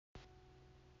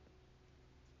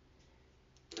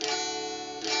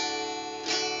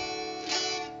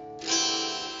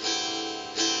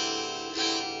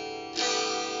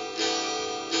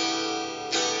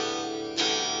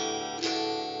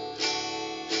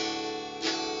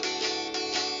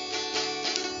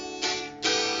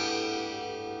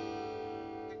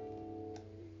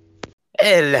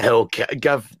Hello,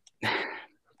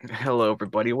 Hello,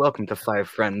 everybody. Welcome to Five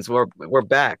Friends. We're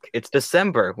back. It's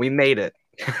December. We made it.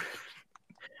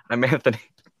 I'm Anthony.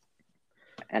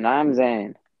 And I'm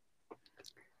Zane.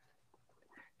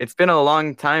 It's been a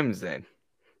long time, Zane.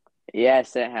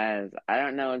 Yes, it has. I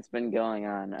don't know what's been going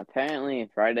on. Apparently,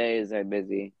 Fridays are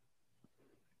busy.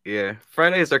 Yeah,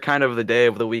 Fridays are kind of the day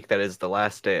of the week that is the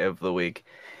last day of the week.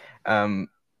 Um,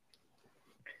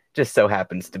 just so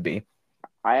happens to be.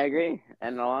 I agree.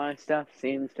 And a lot of stuff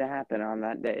seems to happen on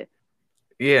that day.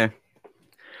 Yeah.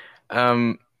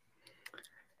 Um,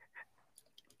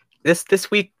 this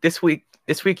week,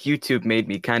 YouTube made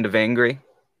me kind of angry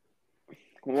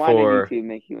Why did for YouTube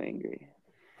make you angry?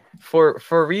 for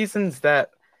reasons that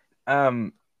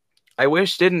I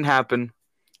wish didn't happen.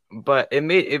 But it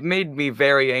made me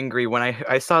very angry when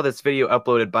I saw this video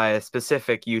uploaded by a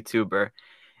specific YouTuber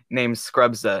named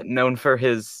Scrubza, known for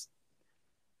his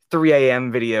 3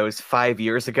 a.m. videos 5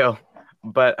 years ago.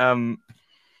 But when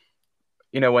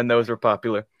those were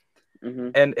popular. Mm-hmm.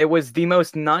 And it was the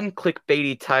most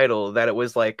non-clickbaity title that it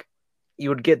was like you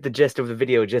would get the gist of the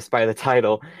video just by the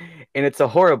title. And it's a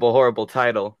horrible, horrible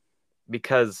title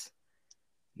because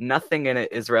nothing in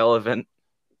it is relevant.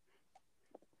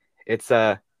 It's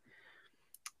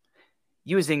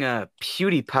using a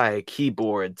PewDiePie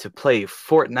keyboard to play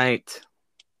Fortnite,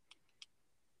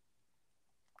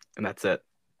 and that's it.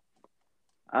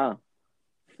 Oh.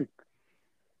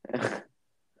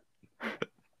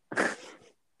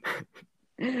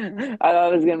 I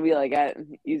thought it was gonna be like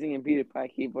using a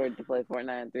PewDiePie keyboard to play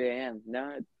Fortnite at 3 a.m.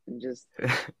 No, just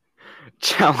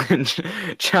challenge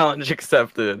challenge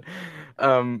accepted.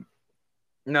 Um,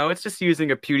 no, it's just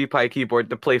using a PewDiePie keyboard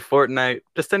to play Fortnite,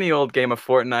 just any old game of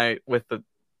Fortnite with the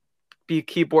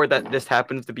keyboard that just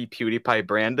happens to be PewDiePie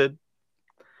branded.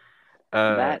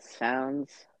 Uh, that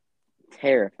sounds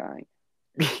terrifying.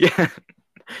 yeah,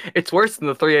 it's worse than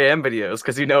the 3 a.m. videos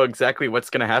because you know exactly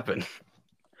what's gonna happen.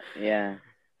 Yeah.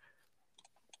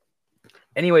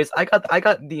 Anyways, I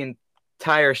got the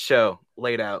entire show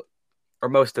laid out, or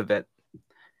most of it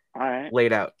All right.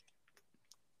 laid out,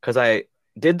 because I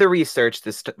did the research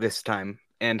this time,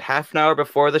 and half an hour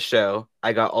before the show,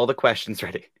 I got all the questions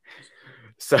ready.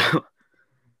 So,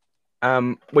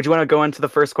 would you want to go into the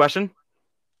first question?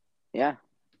 Yeah.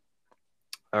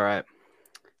 All right.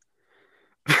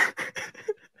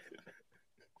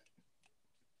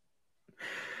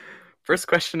 First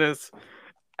question is,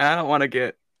 I don't want to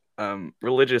get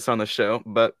religious on the show,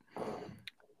 but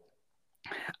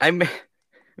I made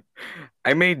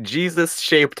I made Jesus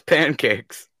shaped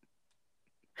pancakes,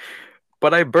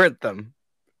 but I burnt them.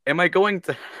 Am I going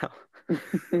to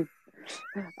hell?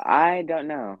 I don't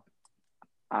know.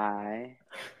 I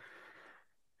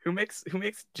Who makes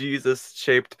Jesus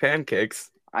shaped pancakes?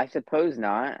 I suppose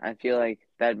not. I feel like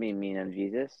that'd be mean of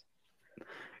Jesus. I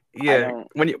Yeah,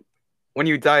 don't. when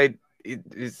you died, he's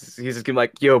just gonna be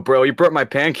like, "Yo, bro, you burnt my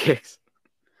pancakes.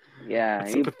 Yeah,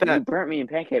 What's up with you that?" burnt me in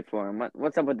pancake form.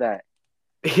 What's up with that?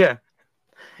 Yeah,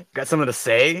 got something to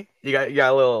say? You got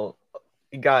a little.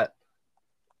 You got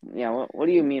Yeah. What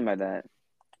do you mean by that?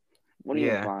 What are you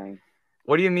yeah. implying?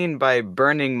 What do you mean by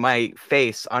burning my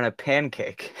face on a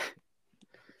pancake?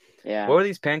 Yeah. What do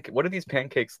these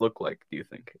pancakes look like, do you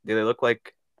think? Do they look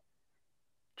like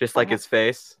just like I his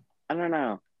face? I don't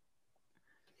know.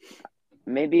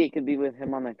 Maybe it could be with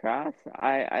him on the cross.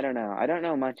 I don't know. I don't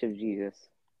know much of Jesus.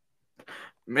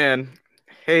 Man,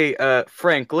 hey,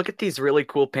 Frank, look at these really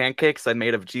cool pancakes I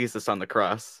made of Jesus on the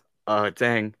cross. Oh,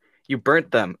 dang. You burnt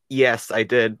them. Yes, I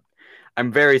did.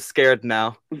 I'm very scared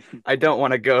now. I don't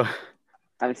want to go.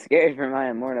 I'm scared for my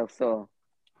immortal soul.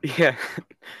 Yeah.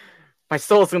 My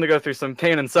soul's gonna go through some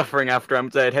pain and suffering after I'm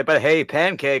dead. Hey, but hey,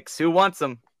 pancakes, who wants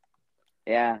them?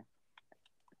 Yeah.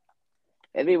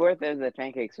 It'd be worth it if the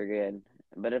pancakes were good,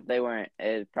 but if they weren't,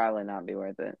 it'd probably not be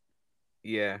worth it.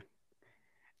 Yeah.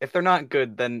 If they're not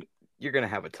good, then you're gonna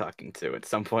have a talking to at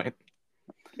some point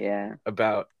Yeah.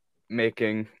 about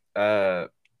making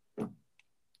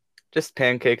just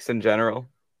pancakes in general.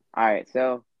 All right.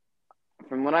 So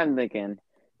from what I'm thinking,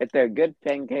 if they're good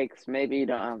pancakes, maybe you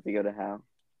don't have to go to hell.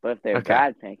 But if they're Okay.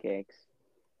 bad pancakes,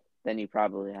 then you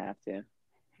probably have to.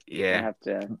 You Yeah. have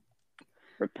to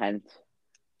repent.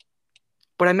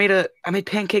 But I made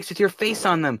pancakes with your face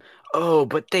on them. Oh,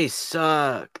 but they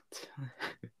sucked.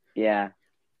 Yeah,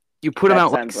 You put them that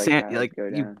out like sounds like sand how it would like go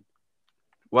you down.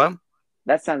 what?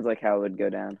 That sounds like how it would go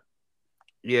down.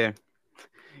 Yeah.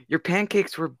 Your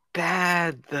pancakes were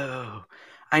bad though.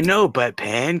 I know, but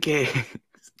pancakes.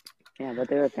 Yeah, but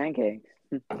they were pancakes.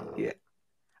 Yeah.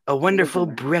 A It wonderful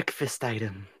doesn't matter. breakfast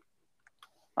item.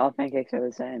 All pancakes are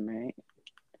the same, right?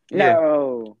 Yeah.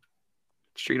 No.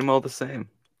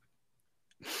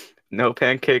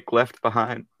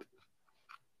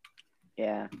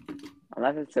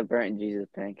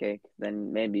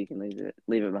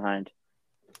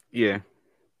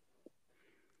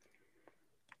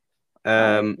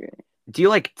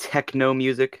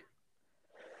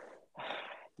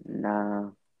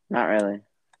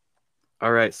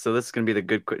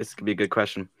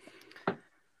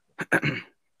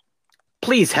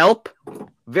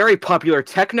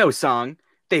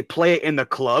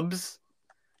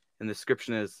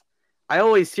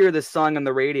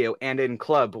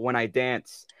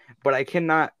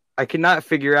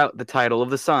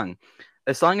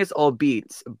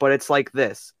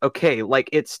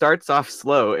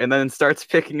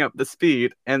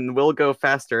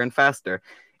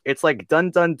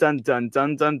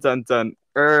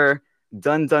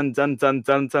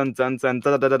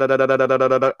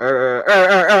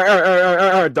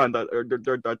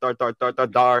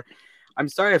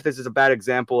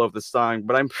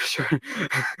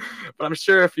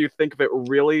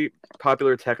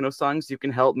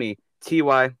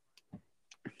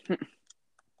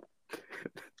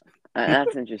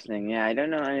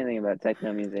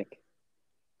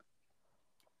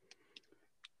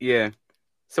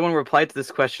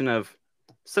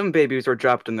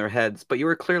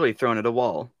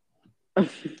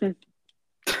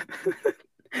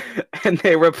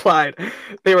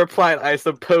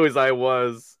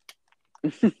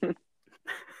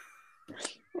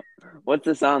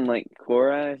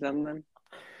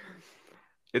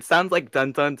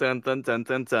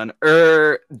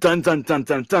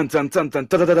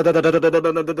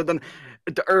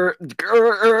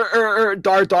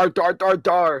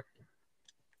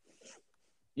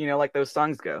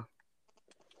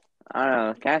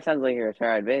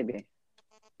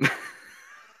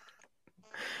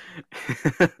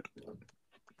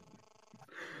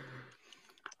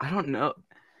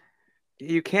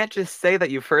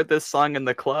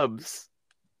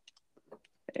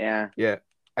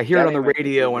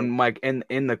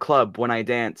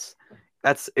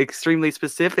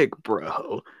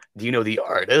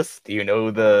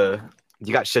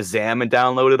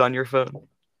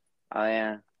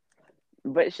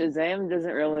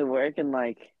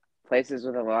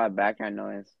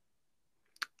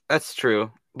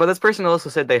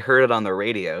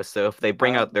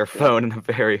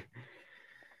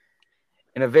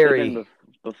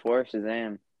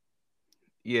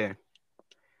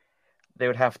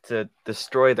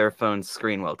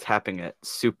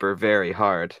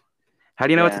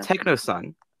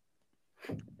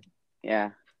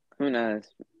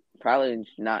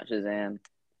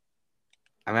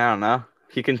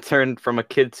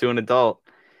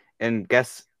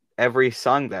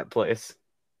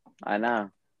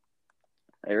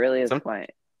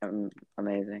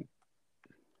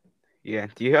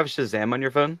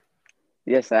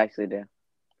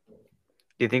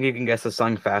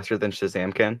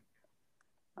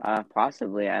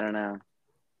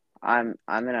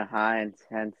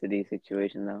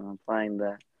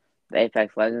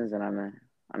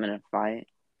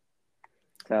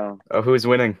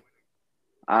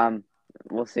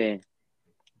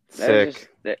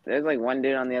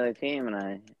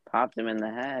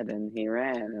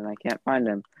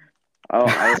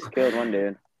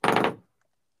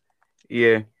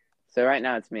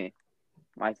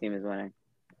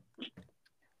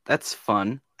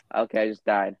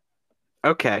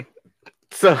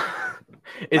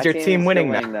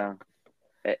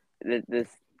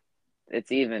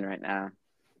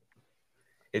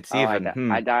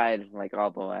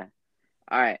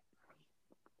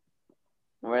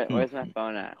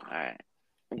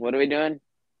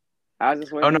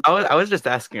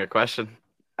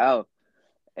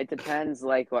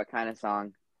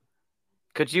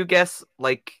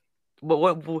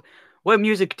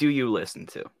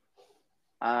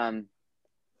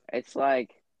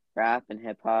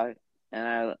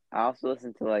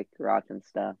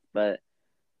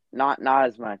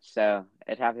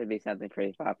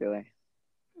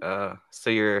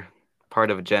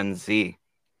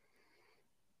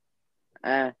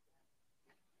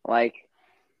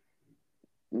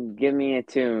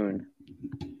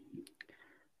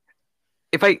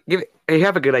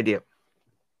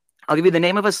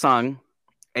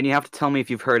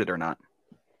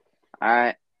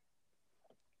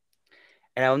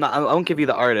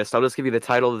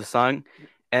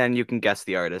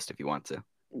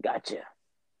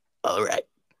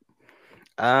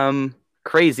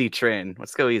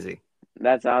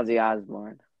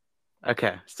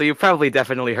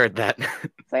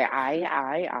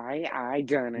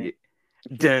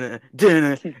 dun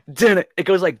dun dun. It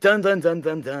goes like dun dun dun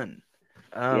dun dun.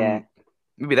 Yeah. Um,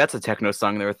 maybe that's a techno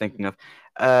song they were thinking of.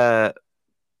 Uh,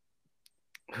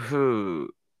 who?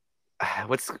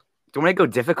 What's? Do you want me to go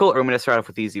difficult, or am I going to start off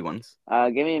with easy ones?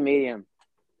 Give me a medium.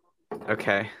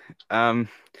 Okay. Um,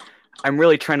 I'm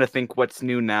really trying to think what's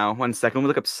new now. One second. Let me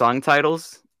look up song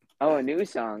titles. Oh, a new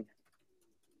song.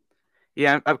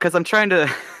 Yeah, because I'm trying to.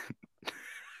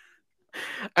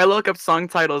 I look up song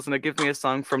titles and it gives me a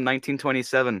song from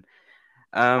 1927.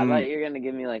 I thought Um, you were gonna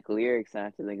give me like lyrics and I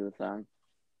have to think of the song.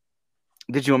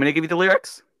 did you want me to give you the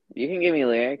lyrics? You can give me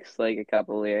lyrics, like a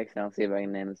couple lyrics, and I'll see if I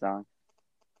can name the song.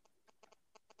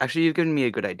 Actually, you've given me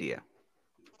a good idea.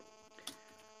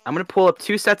 I'm gonna pull up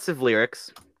two sets of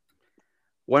lyrics.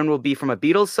 One will be from a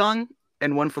Beatles song,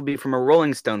 and one will be from a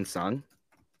Rolling Stones song.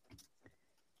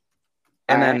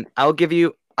 All And right. then I'll give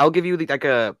you like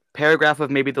a paragraph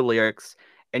of maybe the lyrics,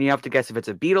 and you have to guess if it's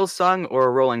a Beatles song or a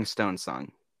Rolling Stones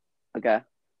song. Okay.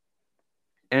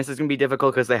 And this is gonna be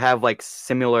difficult because they have like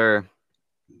similar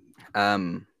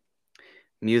um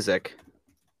music.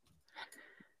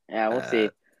 Yeah, we'll Uh, see.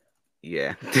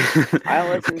 yeah. I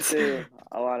listen to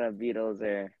a lot of Beatles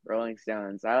or Rolling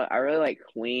Stones. I really like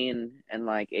Queen and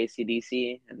like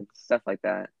AC/DC and stuff like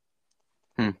that.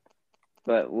 Hmm.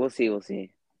 But we'll see. We'll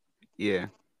see. Yeah.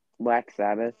 Black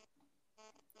Sabbath.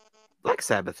 Black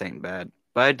Sabbath ain't bad,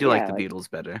 but I do like Yeah, the like Beatles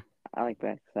better. I like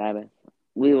Black Sabbath.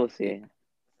 We will see.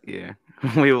 Yeah.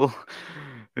 We will.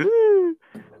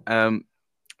 um,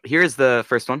 here's the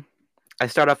first one. I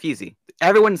start off easy.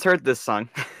 Everyone's heard this song.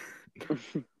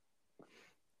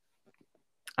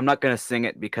 I'm not gonna sing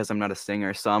it because I'm not a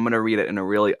singer, so I'm gonna read it in a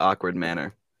really awkward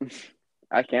manner.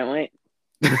 I can't wait.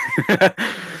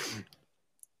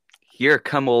 Here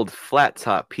come old flat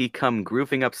top. He come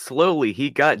grooving up slowly. He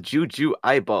got juju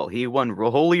eyeball. He won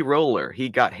holy roller. He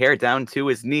got hair down to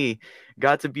his knee.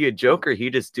 Got to be a joker. He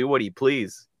just do what he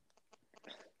please.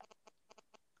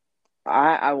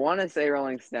 I want to say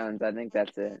Rolling Stones. I think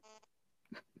that's it.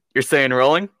 You're saying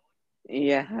rolling?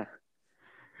 Yeah.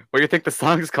 What do you think the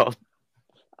song's called?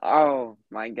 Oh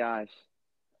my gosh.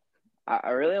 I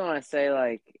really want to say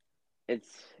like it's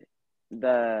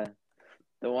the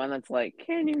the one that's like,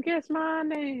 can you guess my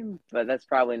name? But that's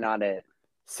probably not it.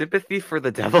 Sympathy for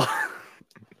the devil.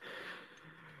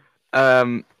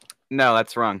 um, no,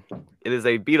 that's wrong. It is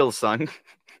a Beatles song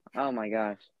Oh my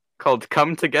gosh. called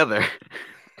 "Come Together."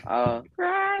 Oh,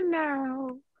 right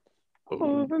now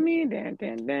Oh, over me, dan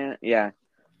dan dan. Yeah,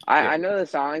 yeah, I know the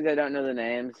songs. I don't know the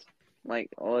names. Like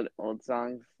old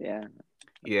songs. Yeah,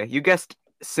 yeah. You guessed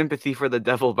 "Sympathy for the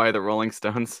Devil" by the Rolling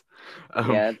Stones.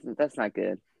 Um, yeah. That's not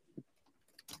good.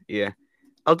 yeah.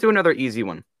 I'll do another easy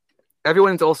one.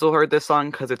 Everyone's also heard this song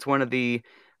because it's one of the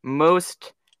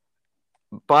most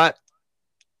bought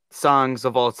songs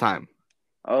of all time.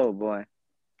 Oh boy.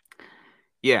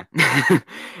 Yeah. And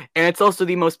it's also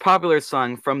the most popular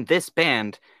song from this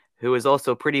band, who is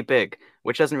also pretty big,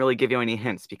 which doesn't really give you any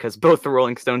hints because both the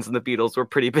Rolling Stones and the Beatles were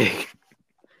pretty big.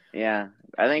 Yeah,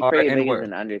 I think Are pretty and big is were.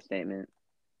 an understatement.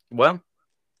 Well,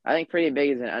 I think pretty big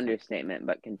is an understatement.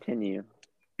 But continue.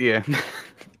 yeah.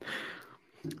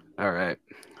 All right.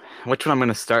 Which one I'm going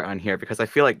to start on here because I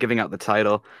feel like giving out the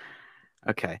title.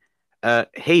 Okay.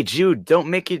 Hey Jude, don't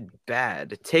make it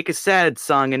bad. Take a sad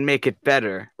song and make it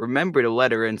better. Remember to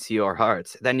let her into your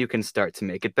heart. Then you can start to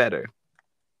make it better.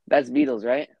 That's Beatles,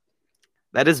 right?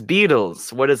 That is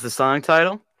Beatles. What is the song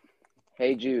title?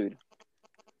 Hey Jude.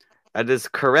 That is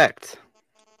correct.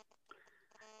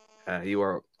 You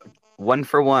are one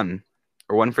for one,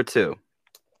 or one for two.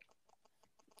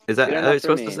 Is that Good are enough you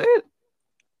for supposed to say me. it?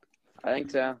 I think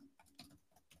so.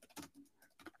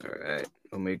 All right.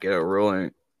 Let me get it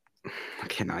rolling.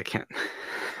 Okay, no, I can't.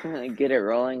 Get it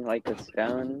rolling like the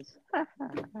Stones.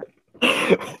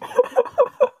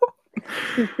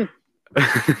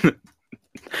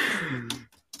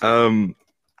 um,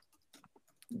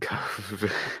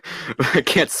 I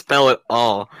can't spell it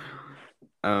all.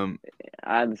 Um,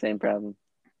 I have the same problem.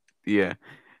 yeah.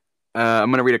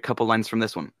 I'm gonna read a couple lines from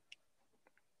this one.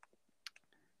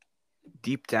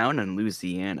 Deep down in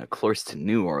Louisiana, close to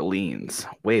New Orleans,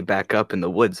 way back up in the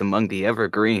woods among the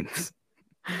evergreens,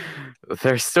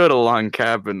 there stood a log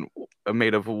cabin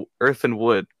made of earth and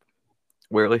wood,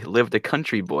 where lived a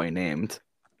country boy named.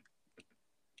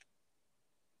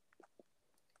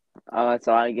 Oh, that's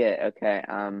all I get. Okay.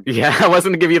 Yeah, I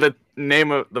wasn't gonna give you the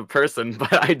name of the person,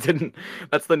 but I didn't.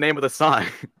 That's the name of the song.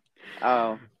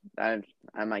 Oh, I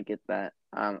I might get that.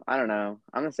 I don't know.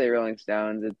 I'm gonna say Rolling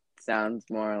Stones. It sounds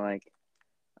more like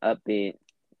upbeat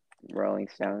Rolling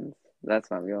Stones. That's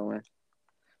what I'm going with.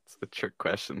 It's a trick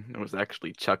question. It was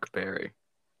actually Chuck Berry.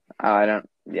 Oh, I don't.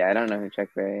 Yeah, I don't know who Chuck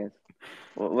Berry is.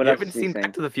 What You else haven't does he seen Back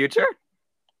sing? to the Future?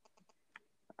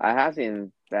 I have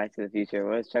seen Back to the Future.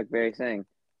 What does Chuck Berry sing?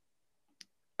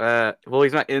 Well,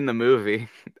 he's not in the movie.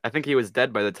 I think he was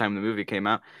dead by the time the movie came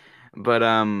out. But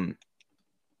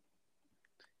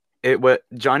it what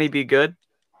Johnny Be Good,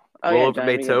 Oh Roll yeah, Over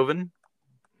Johnny B. Good. Beethoven.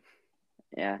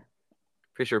 Yeah,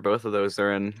 Pretty sure both of those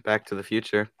are in Back to the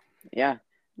Future. yeah.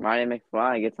 Marty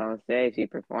McFly gets on the stage. He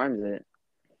performs it.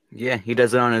 Yeah, he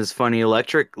does it on his funny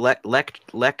electric lek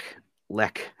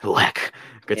Yeah,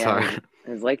 guitar.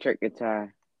 his electric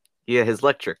guitar. Yeah, his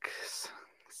electric.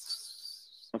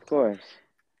 Of course.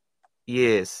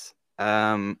 Yes.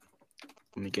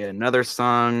 Let me get another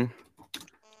song.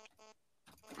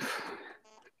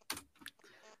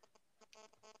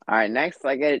 All right, next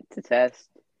I get to test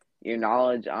your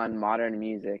knowledge on modern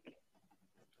music.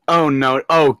 Oh no.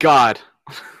 Oh God.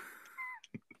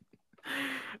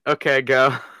 Okay,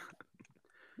 go.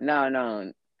 No,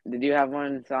 no. Did you have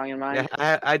one song in Yeah, mind?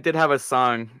 I did have a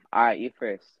song. All right, you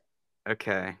first.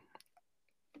 Okay.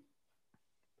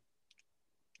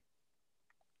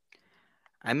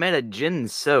 I met a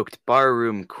gin-soaked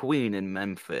barroom queen in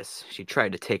Memphis. She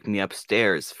tried to take me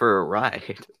upstairs for a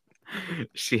ride.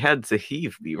 She had to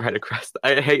heave me right across.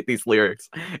 I hate these lyrics.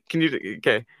 Can you?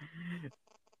 Okay,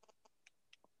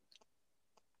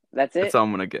 That's that's it? all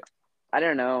I'm gonna get. I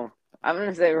don't know. I'm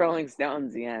gonna say Rolling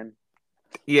Stones again.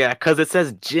 Yeah, because it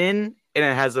says gin and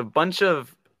it has a bunch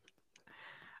of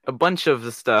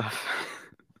the stuff.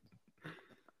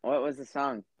 What was the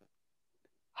song?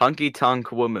 Honky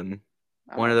Tonk Woman,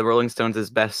 one of Oh, the Rolling Stones'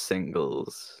 best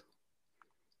singles.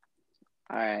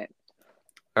 all right.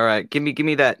 All right, give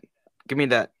me that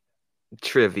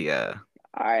trivia.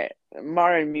 All right.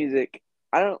 Modern music.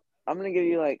 I don't I'm gonna give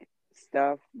you like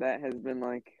stuff that has been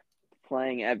like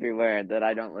playing everywhere that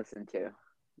I don't listen to.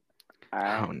 All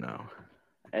Oh right. no.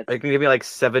 Are It's you gonna give me like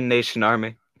Seven Nation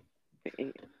Army?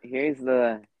 here's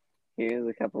the here's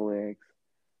a couple lyrics.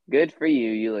 Good for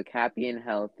you. You look happy and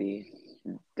healthy,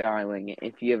 darling,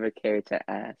 if you ever care to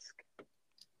ask.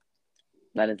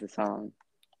 That is the song.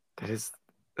 That is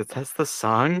that's the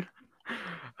song?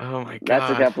 Oh my That's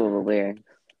a God. couple of the lyrics.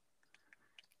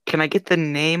 Can I get the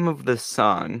name of the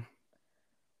song?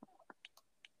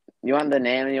 You want the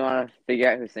name and you want to figure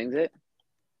out who sings it?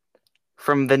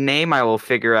 From the name, I will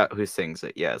figure out who sings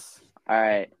it. Yes. All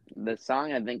right. The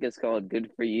song I think is called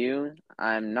Good for You.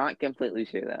 I'm not completely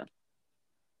sure though.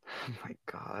 Oh my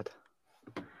God.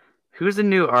 Who's a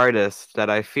new artist that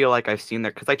I feel like I've seen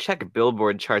there? Because I check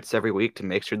Billboard charts every week to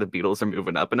make sure the Beatles are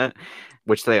moving up in it,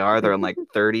 which they are. They're on like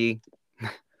 30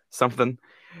 something.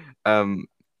 Um,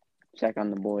 Check on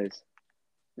the boys.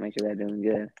 Make sure they're doing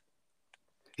good.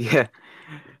 yeah,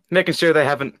 making sure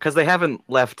because they haven't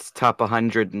left top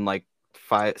 100 in like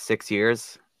 5, 6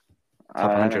 years.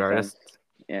 Top That 100 makes sense. artists.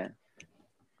 Yeah.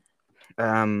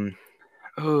 Um,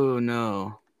 oh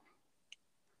no.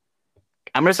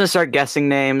 I'm just gonna start guessing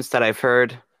names that I've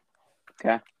heard,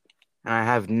 Okay. and I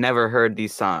have never heard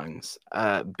these songs.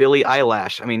 Billie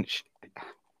Eilish. I mean,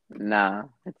 Nah,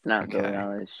 it's not Billie okay.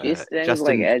 Eilish. She sings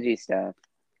like Justin. edgy stuff.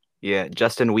 Yeah,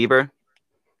 Justin Bieber.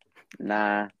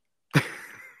 Nah,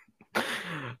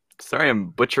 Sorry, I'm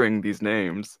butchering these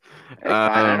names. it's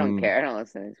fine. I don't Um, care. I don't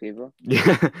listen to these people.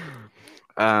 yeah.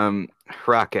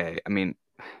 Hrake. I mean,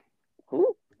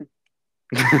 Who?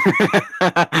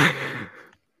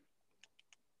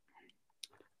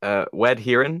 Wed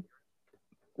Heron.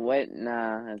 What?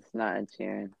 Nah, it's not Ed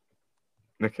Sheeran.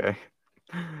 Okay.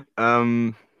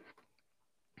 Um,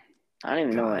 I don't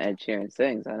even know what God, Ed Sheeran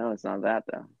sings. I know it's not that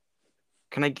though.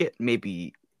 can I get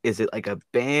maybe? Is it like a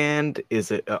band?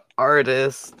 Is it an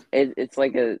artist? It's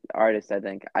like a artist. I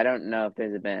think. I don't know if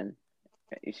there's a band.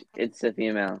 It's a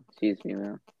female. She's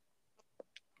female.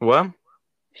 What?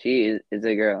 She is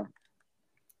a girl.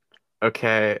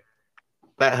 Okay,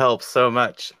 that helps so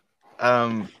much.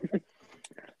 Um,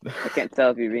 I can't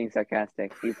tell if you're being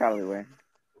sarcastic. You probably were.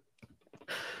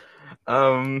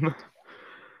 um,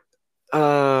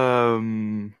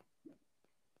 um.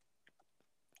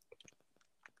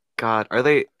 God, are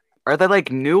they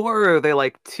like newer or are they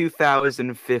like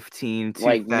 2015,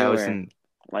 Like newer, 2000?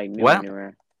 like newer, What?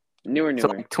 newer, So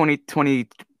newer. like 2020,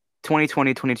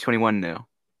 2020, 2021 new.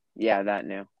 Yeah, that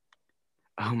new.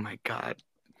 Oh my God.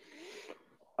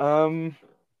 Um,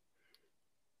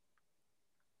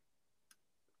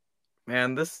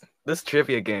 man, this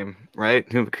trivia game, right?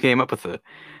 Who came up with it?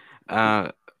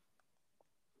 Uh,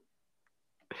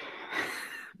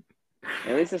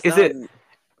 At least it's is not. it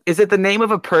is it the name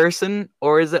of a person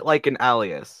or is it like an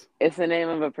alias? It's the name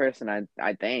of a person.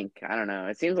 I think. I don't know.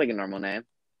 It seems like a normal name.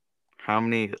 How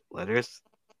many letters?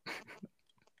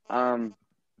 Um,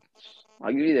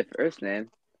 I'll give you the first name.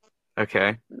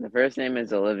 Okay. The first name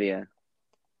is Olivia.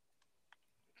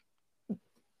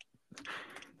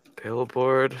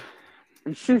 Billboard.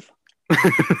 I'm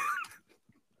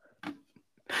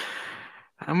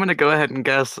gonna go ahead and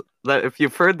guess that if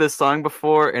you've heard this song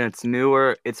before and it's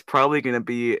newer, it's probably gonna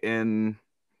be in.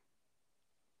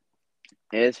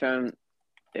 It is from.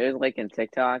 It was like in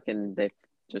TikTok, and they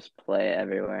just play it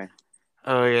everywhere.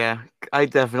 Oh yeah, I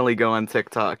definitely go on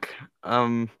TikTok.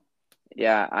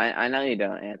 Yeah, I know you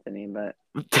don't, Anthony, but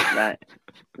that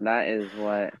that is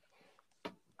what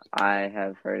I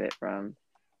have heard it from.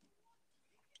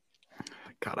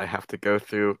 God, I have to go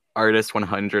through Artist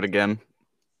 100 again.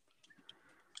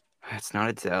 It's not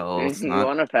Adele. It's You not.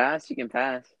 want to pass? You can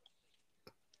pass.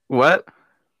 What?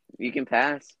 You can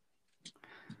pass.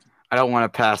 I don't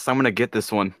want to pass. I'm gonna get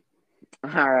this one.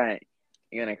 All right.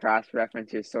 You're gonna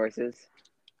cross-reference your sources.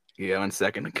 Yeah, 1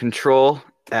 second. Control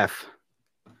F.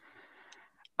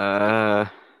 Uh,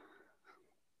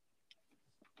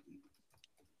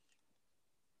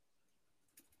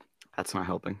 that's not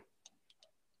helping.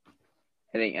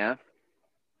 Hitting F.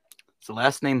 So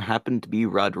last name happened to be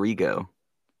Rodrigo.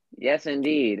 Yes,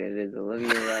 indeed, it is Olivia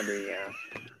Rodrigo.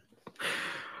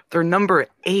 They're number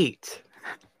 8.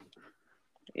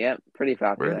 Yep, pretty Where,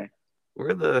 popular.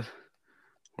 where the,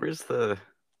 where's the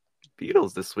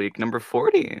Beatles this week? Number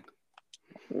 40.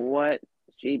 What?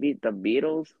 She beat the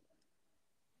Beatles?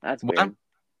 That's What? weird.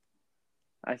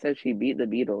 I said she beat the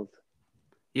Beatles.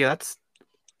 Yeah, that's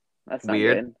That's not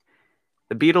weird. good.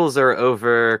 The Beatles are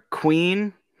over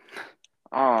Queen.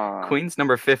 Aw. Queen's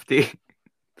number 50.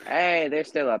 Hey, they're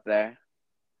still up there.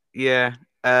 Yeah.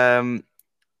 Um,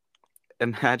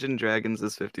 Imagine Dragons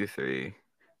is 53.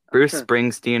 Bruce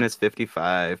Springsteen is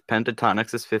 55.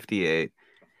 Pentatonix is 58.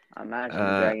 Imagine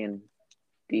Uh, dragging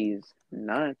these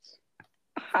nuts.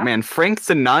 Man, Frank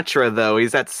Sinatra though,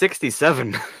 he's at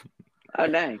 67. Oh,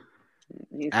 dang.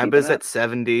 He's keeping ABBA's up. at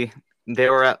 70. They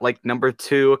were at like number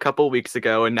 2 a couple weeks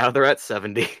ago, and now they're at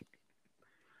 70.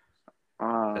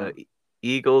 Aw.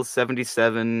 Eagles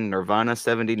 77, Nirvana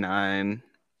 79.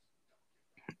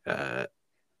 Uh,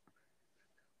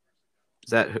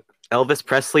 is that Elvis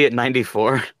Presley at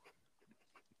 94?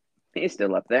 He's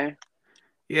still up there.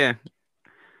 Yeah.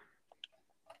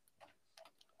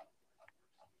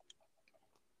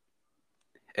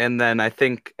 And then I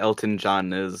think Elton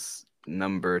John is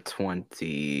number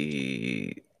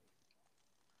 20,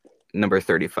 number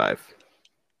 35.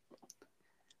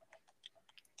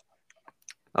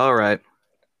 All right.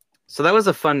 So that was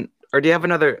a fun. Or do you have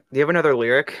another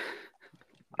lyric?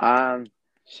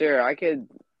 Sure, I could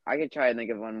try and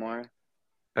think of one more.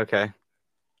 Okay.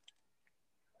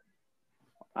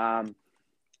 Um,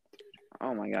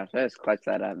 oh my gosh, I just clutched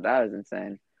that up. That was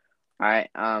insane. All right,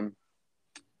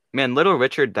 Man, Little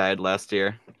Richard died last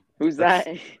year. who's That's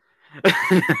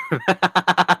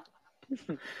that?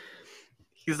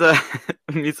 He's a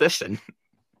musician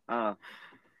Oh,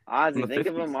 from Ozzy, the think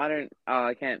of a 50s. modern. Oh,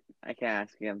 I can't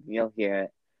ask him. You'll hear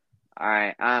it. All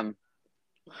right.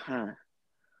 Huh.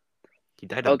 He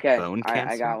died of Okay. bone All right. I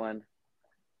cancer. got one.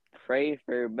 Pray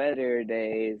for better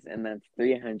days, and that's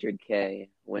 300K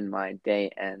when my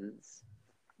day ends.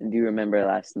 And do you remember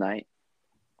last night?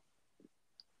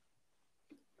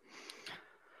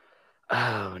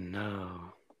 Oh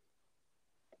no.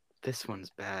 This one's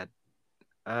bad.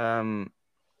 Um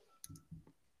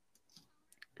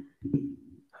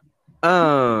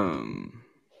um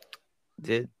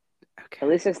did At okay.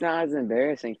 least it's not as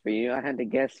embarrassing for you. I had to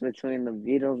guess between the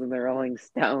Beatles and the Rolling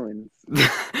Stones.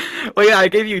 Well, yeah, I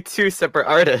gave you 2 separate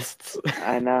artists.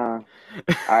 I know.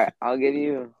 All right. I'll give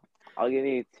you. I'll give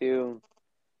you two.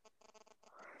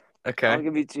 I'll Okay.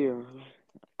 give you two.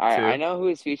 All right. I 2. know who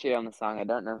is featured on the song. I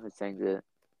don't know who sings it.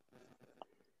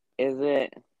 Is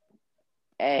it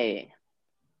A,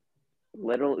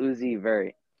 Little Uzi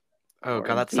Vert, Oh or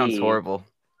god, that sounds B, horrible.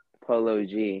 Polo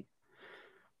G?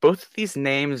 Both of these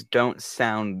names don't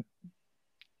sound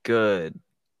good.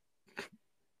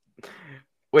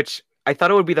 Which I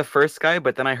thought it would be the first guy,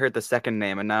 but then I heard the second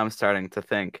name, and now I'm starting to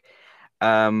think.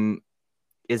 Um,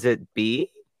 is it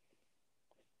B?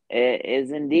 It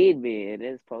is indeed B. It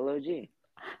is Polo G.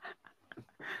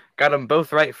 Got them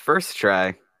both right first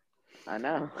try. I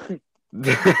know. with,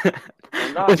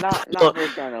 Well, not with not a not little,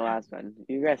 first round. The last one.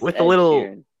 You guessed with a Ed little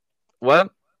Sheeran.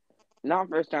 what? Not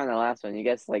first round. The last one. You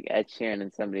guessed like Ed Sheeran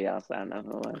and somebody else. I don't know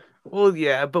who it was. Well,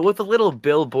 yeah, but with a little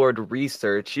Billboard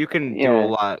research, you can do a Yeah.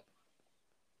 lot.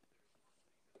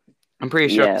 I'm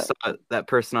pretty sure I Yeah. saw that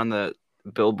person on the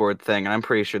Billboard thing, and I'm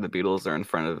pretty sure the Beatles are in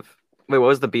front of. Wait, what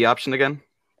was the B option again?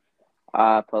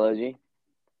 Polo G.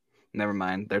 Never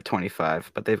mind, they're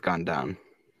 25, but they've gone down.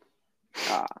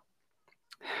 Ah.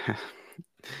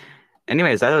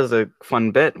 Anyways, that was a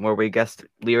fun bit where we guessed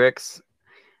lyrics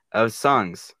of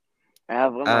songs. I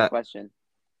have one more Uh, question.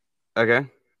 okay.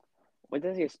 What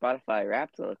does your Spotify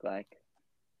Wrapped look like?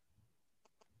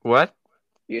 What?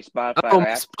 Your Spotify Oh, my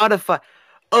Wrapped? Spotify.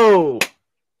 Oh,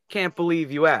 can't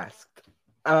believe you asked.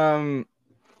 Um,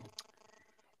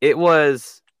 it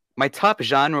was my top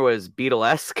genre was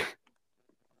Beatlesque.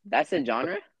 That's a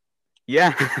genre?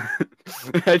 Yeah,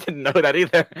 I didn't know that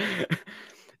either.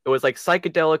 It was like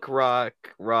psychedelic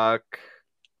rock,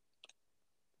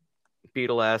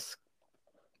 Beatlesque.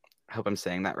 I hope I'm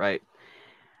saying that right.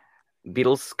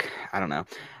 Beatles. I don't know.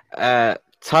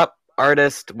 Top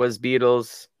artist was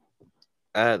Beatles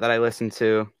that I listened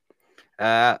to.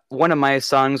 One of my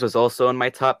songs was also in my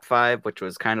top five, which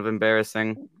was kind of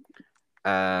embarrassing.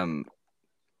 Um,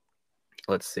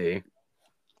 let's see.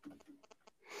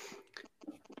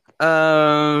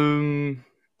 Um,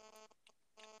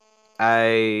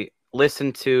 I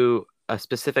listened to a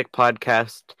specific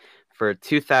podcast for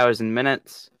 2,000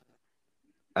 minutes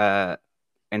uh,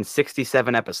 and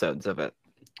 67 episodes of it.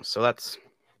 So that's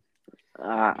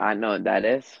I know what that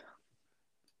is.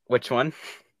 which one?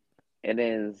 It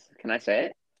is. Can I say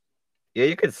it? Yeah,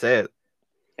 you could say it.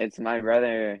 It's my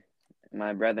brother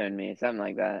and me, something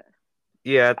like that.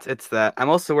 Yeah, it's that. I'm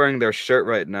also wearing their shirt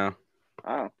right now.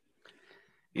 Oh,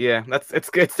 Yeah, it's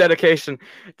dedication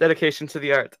to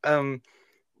the art.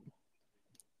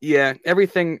 Yeah,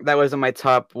 everything that was in my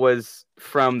top was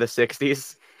from the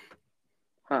 60s,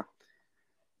 huh.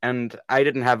 and I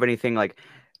didn't have anything like,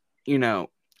 you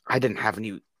know, I didn't have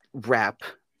any rap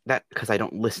that because I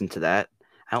don't listen to that.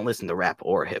 I don't listen to rap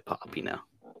or hip hop, you know.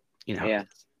 You know how Yeah. it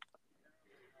is.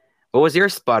 What was your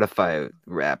Spotify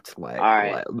wrapped like? All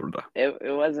right. It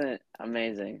wasn't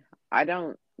amazing. I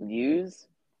don't use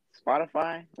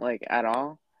Spotify like at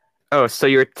all. Oh, so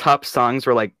your top songs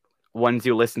were like ones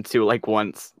you listened to like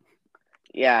once.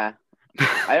 Yeah.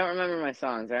 I don't remember my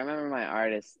songs. I remember my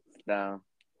artists though.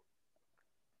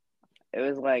 It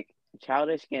was like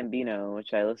Childish Gambino,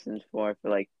 which I listened for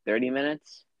like 30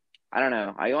 minutes. I don't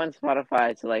know. I go on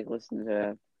Spotify to like listen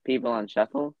to people on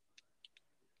shuffle.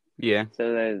 Yeah.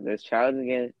 So there's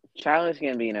Childish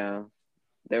Gambino.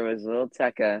 There was Lil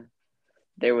Tecca.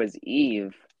 There was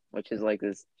Eve, which is like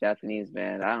this Japanese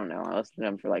band. I don't know. I listened to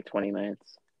them for like 20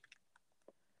 minutes.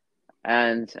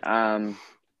 And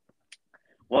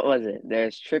what was it?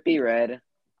 There's Trippy Red,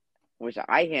 which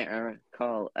I can't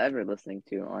recall ever listening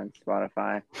to on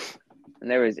Spotify. And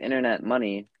there was Internet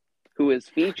Money, who was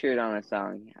featured on a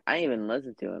song. I didn't even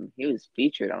listen to him. He was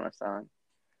featured on a song.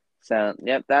 So,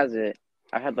 yep, that was it.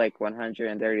 I had like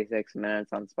 136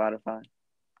 minutes on Spotify.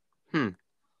 Hmm.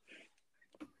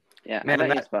 Yeah, I Man, don't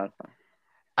use that Spotify.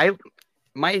 I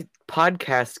my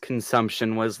podcast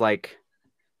consumption was like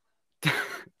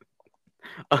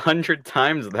 100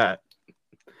 times that.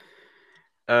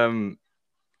 Um,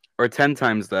 or 10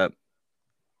 times that.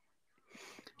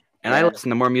 And I Yeah, listen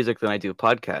to more music than I do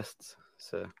podcasts.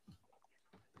 So,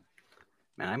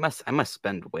 man, I must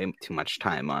spend way too much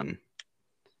time on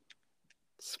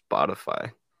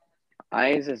Spotify.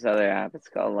 I use this other app. It's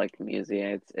called like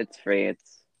Music. It's free.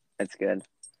 It's good.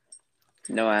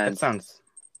 No That ads. sounds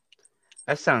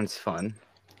that sounds fun.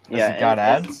 Does Yeah, it got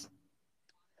ads?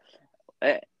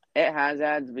 it it has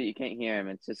ads, but you can't hear them.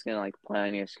 It's just gonna like play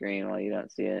on your screen while you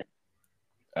don't see it.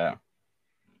 Oh,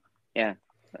 Yeah,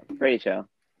 so, pretty chill.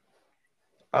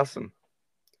 awesome.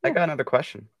 I Yeah. got another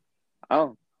question.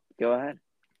 Oh, go ahead.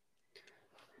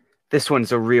 This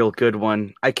one's a real good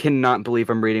one. I cannot believe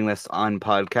I'm reading this on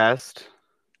podcast.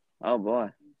 Oh boy,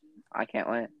 I can't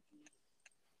wait.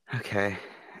 Okay.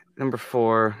 Number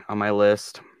 4 on my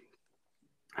list.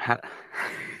 How,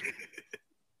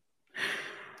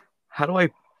 how do I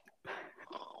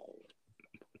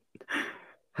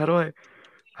how do I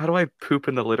how do I poop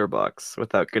in the litter box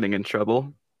without getting in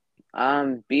trouble?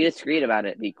 Be discreet about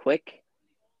it. Be quick.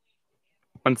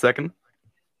 1 second.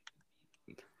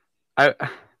 I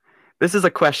This is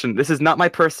a question. This is not my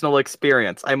personal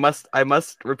experience. I must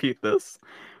repeat this.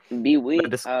 Be My we.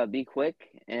 dis- Be quick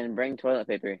and bring toilet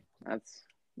paper.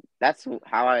 That's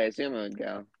how I assume it would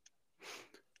go.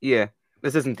 yeah,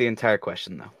 this isn't the entire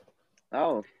question though.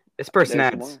 Oh, This person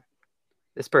there's adds. more.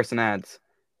 This person adds.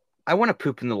 I want to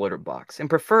poop in the litter box and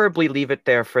preferably leave it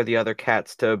there for the other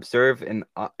cats to observe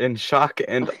in shock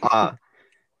and awe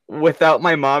without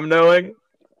my mom knowing.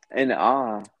 In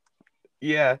awe.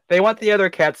 Yeah, they want the other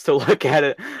cats to look at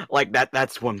it like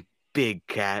that's one big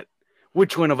cat.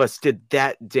 Which one of us did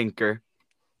that, Dinker?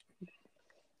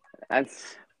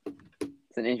 That's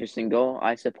it's an interesting goal.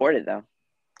 I support it though.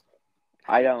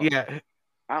 I don't. Yeah,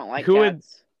 I don't like who would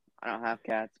cats. I don't have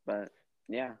cats, but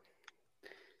yeah.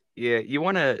 Yeah, you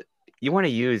wanna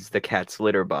use the cat's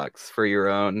litter box for your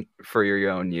own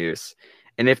use.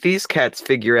 And if these cats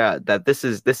figure out that this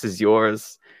is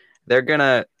yours, they're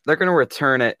gonna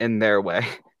return it in their way.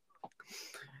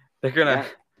 They're gonna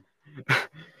Yeah,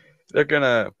 they're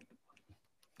gonna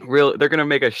they're gonna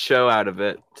make a show out of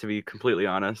it, to be completely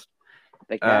honest.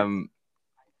 the cats Um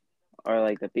or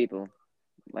like the people.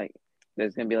 Like,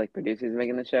 there's gonna be like producers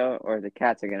making the show, or the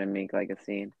cats are gonna make like a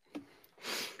scene.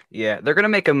 yeah, they're gonna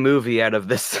make a movie out of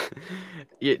this.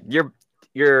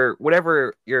 Your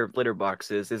whatever your litter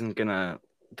box isn't gonna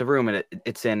the room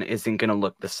it's in isn't gonna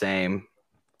look the same.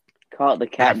 Call it the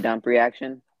cat dump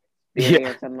reaction theory Yeah.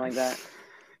 or something like that.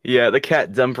 Yeah, the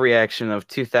cat dump reaction of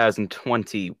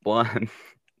 2021.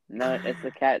 No, it's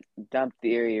the cat dump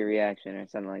theory reaction or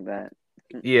something like that.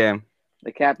 Yeah.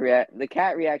 The cat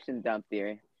reaction dump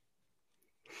theory.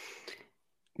 Ooh,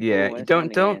 Yeah. what a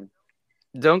Don't sounding don't name.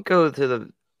 don't go to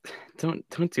the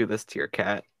don't do this to your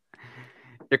cat.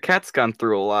 Your cat's gone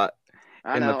through a lot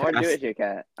I in the don't know, or do it past. to your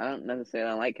cat. I don't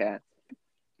necessarily like cats,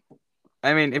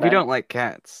 I mean, if you but don't like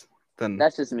cats, then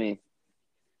that's just me. I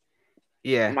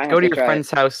yeah, might go have to to your try it.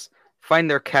 friend's house, find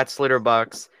their cat's litter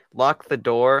box, lock the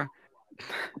door.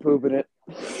 Pooping it.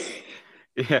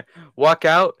 Yeah, walk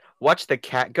out, watch the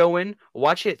cat go in,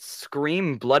 watch it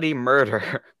scream bloody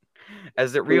murder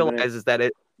as it Pooping it. realizes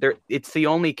that it's the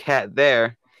only cat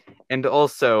there, and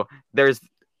also there's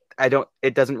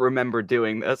it doesn't remember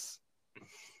doing this.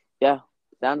 Yeah,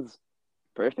 sounds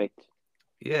perfect.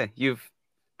 Yeah,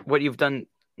 what you've done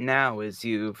now is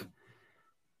you've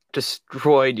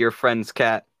destroyed your friend's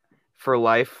cat for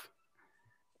life.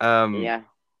 Um, Yeah,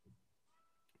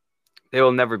 they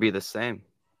will never be the same.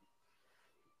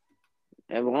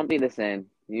 it won't be the same.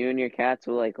 You and your cats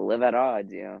will like live at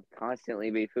odds,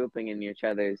 constantly be pooping in each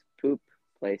other's poop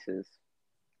places.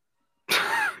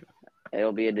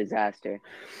 It'll be a disaster.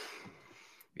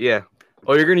 Yeah.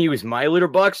 Oh, you're gonna use my litter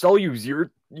box? I'll use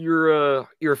your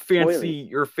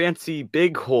Toilet. fancy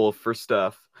big hole for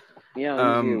stuff. Use your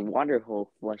Um, water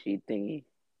hole flushy thingy.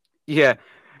 yeah,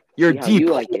 your See how deep you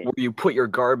hole like it. where you put your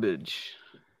garbage.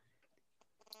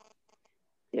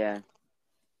 Yeah.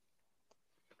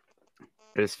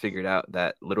 I just figured out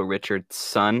that Little Richard's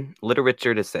son, Little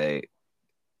Richard is a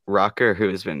rocker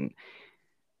who from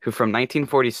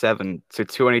 1947 to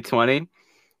 2020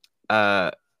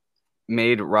 uh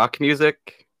made rock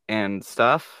music and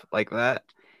stuff like that.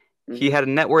 He Mm-hmm. had a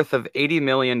net worth of $80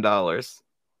 million,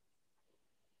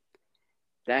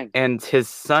 Dang. and his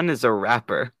son is a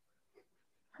rapper.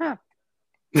 Huh.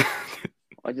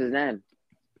 What's his name?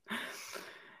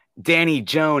 Danny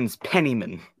Jones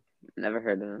Pennyman. Never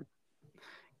heard of him.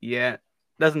 Yeah,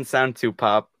 doesn't sound too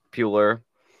popular.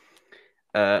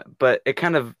 But it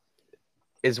kind of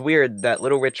is weird that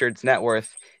Little Richard's net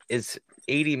worth is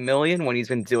 80 million when he's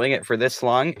been doing it for this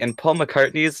long, and Paul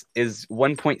McCartney's is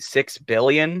 1.6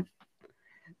 billion,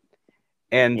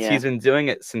 and Yeah. he's been doing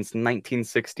it since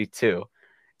 1962.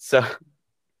 So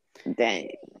Dang.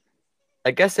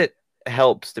 I guess it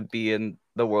helps to be in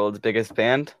the world's biggest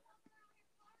band.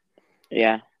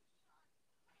 Yeah.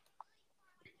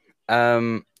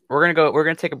 We're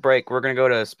gonna take a break. We're gonna go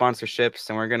to sponsorships,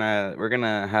 and we're gonna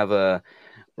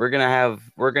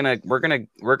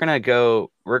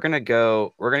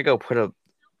go put a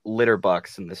litter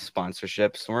box in the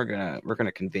sponsorships, and we're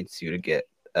gonna convince you to get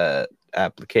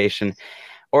application.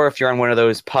 Or if you're on one of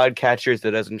those podcatchers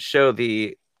that doesn't show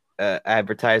the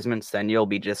advertisements, then you'll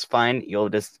be just fine. You'll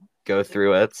just go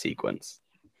through a sequence.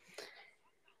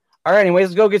 All right, anyways,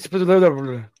 let's go get.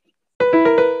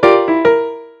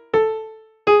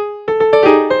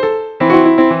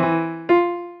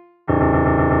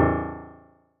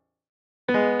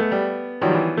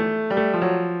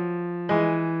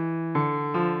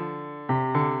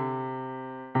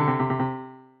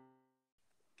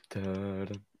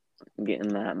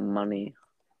 Getting that money.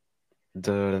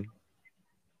 Dun,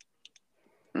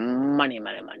 Money,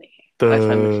 money, money. That's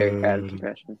my Mr. Krabs dun,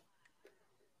 impression.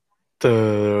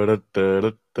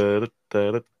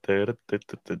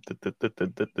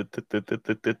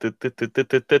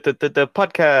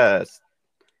 Podcast.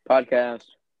 Podcast.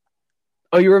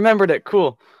 Oh, you remembered it.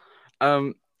 Cool.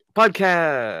 Um,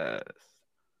 podcast.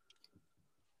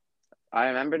 I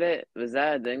remembered it. Was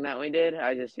that a thing that we did?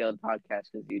 I just yelled podcast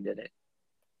because you did it.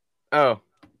 Oh,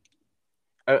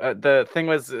 the thing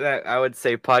was that I would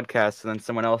say podcast, and then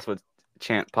someone else would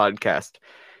chant podcast.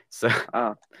 So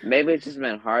Oh, maybe it's just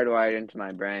been hardwired into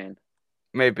my brain.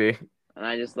 maybe. And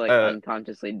I just like Uh,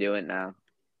 unconsciously do it now.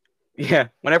 yeah.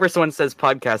 Whenever someone says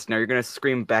podcast now, you're gonna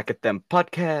scream back at them,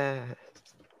 podcast.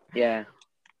 Yeah.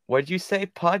 What'd you say?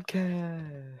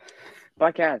 Podcast.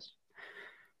 Podcast.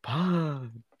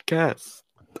 Podcast. podcast.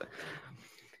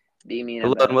 Do you mean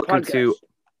Hello and a welcome to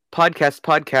podcast?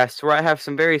 podcast, where I have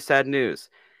some very sad news.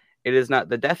 It is not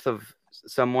the death of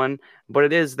someone, but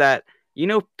it is that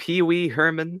Pee Wee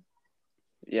Herman.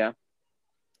 Yeah,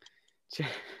 Do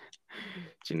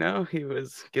you know he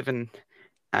was given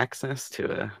access to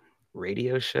a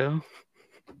radio show?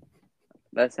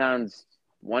 that sounds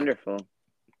wonderful.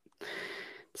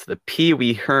 It's the Pee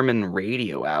Wee Herman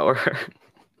Radio Hour,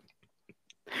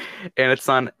 and it's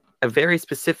on a very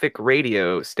specific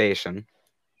radio station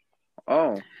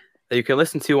Oh, that you can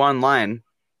listen to online.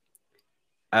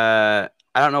 I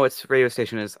don't know what radio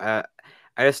station is. I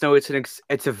just know it's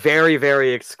a very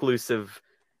very exclusive,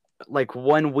 like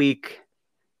 1 week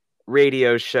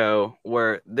radio show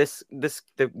where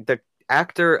the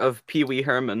actor of Pee Wee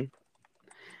Herman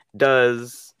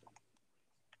does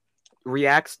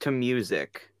reacts to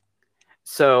music.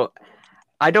 So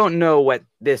I don't know what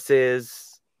this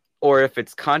is or if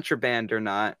it's contraband or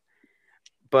not,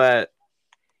 but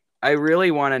I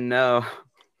really want to know.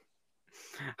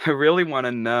 I really want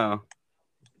to know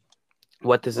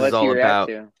what this is what's he all react about.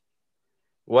 to?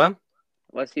 What?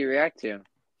 What's he react to?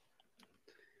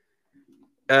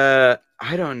 I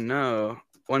don't know.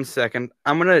 One second.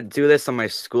 I'm gonna do this on my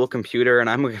school computer, and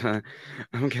I'm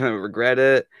gonna regret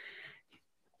it.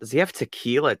 Does he have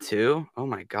tequila too? Oh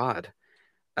my god.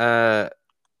 Uh,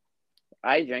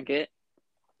 I drink it.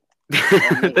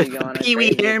 It'll make you go on a Pee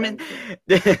Wee crazy Herman.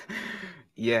 adventure.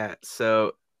 Yeah.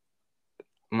 So,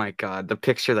 my god, the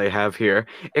picture they have here.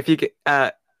 If you get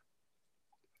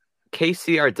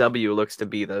KCRW looks to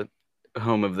be the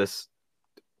home of this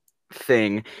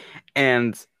thing,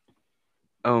 and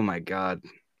oh my god.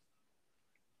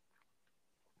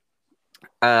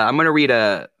 I'm gonna read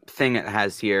a thing it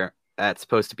has here that's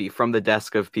supposed to be from the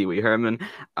desk of Pee Wee Herman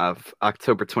of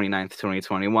October 29th,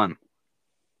 2021.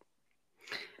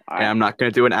 All And right. I'm not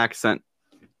gonna do an accent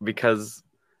because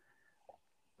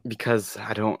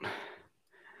I don't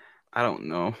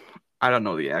know. I don't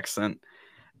know the accent.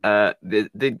 The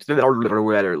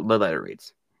letter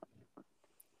reads,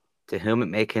 "To whom it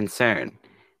may concern.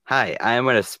 Hi, I am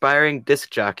an aspiring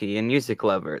disc jockey and music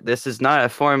lover. This is not a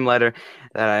form letter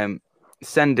that I'm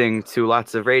sending to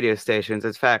lots of radio stations.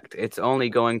 In fact, it's only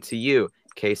going to you,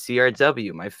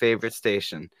 KCRW, my favorite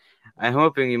station. I'm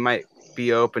hoping you might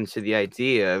be open to the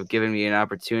idea of giving me an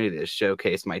opportunity to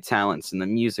showcase my talents in the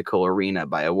musical arena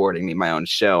by awarding me my own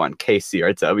show on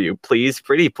KCRW. Please,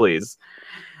 pretty please.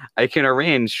 I can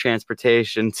arrange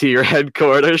transportation to your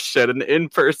headquarters should an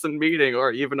in-person meeting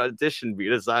or even audition be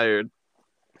desired."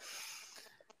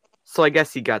 So I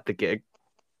guess he got the gig.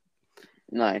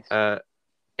 Nice.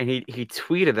 And he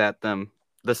tweeted at them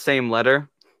the same letter,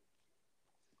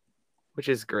 which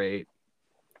is great.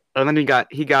 And then and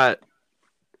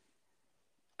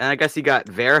I guess he got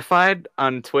verified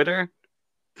on Twitter.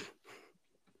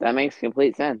 That makes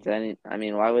complete sense. I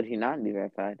mean, why would he not be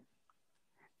verified?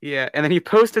 Yeah, and then he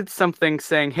posted something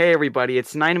saying, "Hey everybody,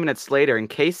 it's 9 minutes later, and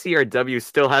KCRW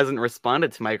still hasn't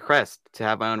responded to my request to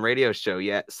have my own radio show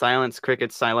yet. Silence,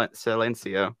 cricket, silent,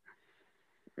 silencio."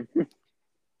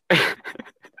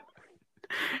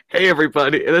 Hey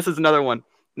everybody, this is another one.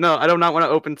 No, I do not want to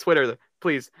open Twitter,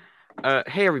 please.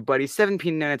 Hey everybody,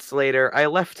 17 minutes later, I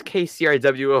left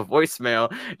KCRW a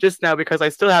voicemail just now because I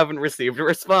still haven't received a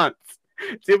response.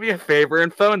 Do me a favor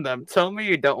and phone them. Tell me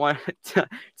you don't want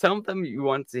tell them you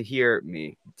want to hear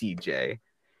me, DJ.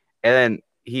 And then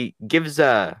he gives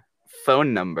a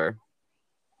phone number.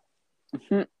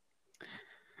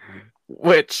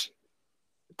 Which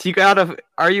do you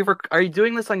are you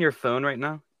doing this on your phone right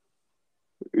now?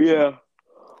 Yeah.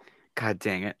 God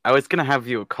dang it. I was gonna have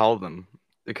you call them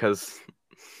because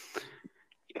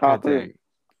God Copper. dang.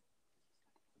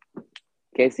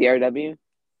 KCRW?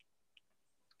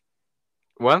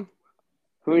 What?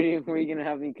 Who are you gonna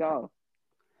have me call?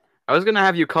 I was gonna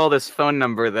have you call this phone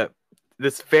number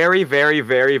this very, very,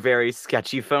 very, very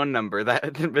sketchy phone number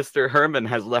that Mr. Herman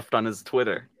has left on his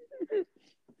Twitter.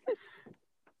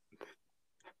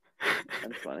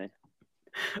 That's funny.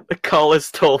 The call is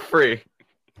toll free.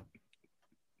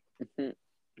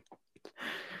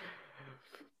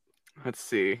 Let's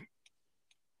see.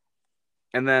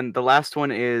 And then the last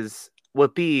one is,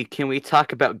 "What B, can we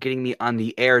talk about getting me on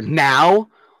the air now?"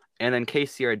 And then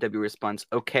KCRW responds,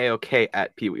 okay,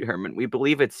 at Pee Wee Herman. "We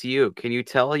believe it's you. Can you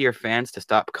tell your fans to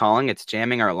stop calling? It's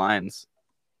jamming our lines."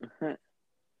 Then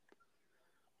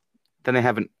they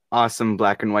have an awesome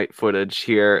black and white footage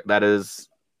here. That is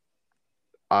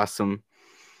awesome.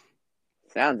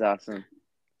 Sounds awesome.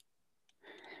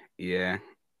 Yeah.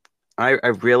 I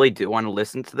really do want to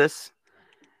listen to this.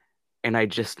 And I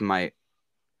just might.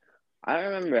 I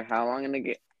don't remember how long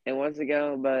it was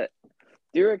ago, but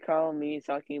do you recall me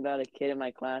talking about a kid in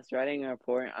my class writing a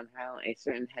report on how a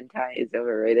certain hentai is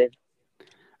overrated?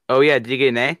 Oh yeah, did you get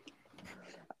an A?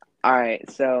 All right,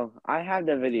 so I have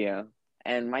the video,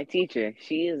 and my teacher,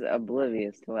 she is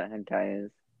oblivious to what hentai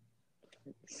is.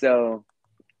 So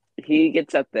he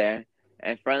gets up there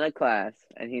in front of the class,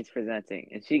 and he's presenting,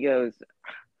 and she goes,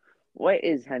 "What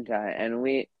is hentai?" And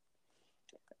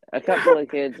a couple of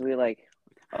kids, we like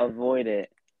avoid it,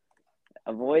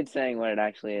 avoid saying what it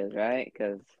actually is, right?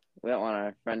 Because we don't want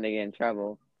our friend to get in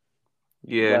trouble.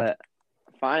 Yeah. But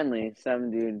finally, some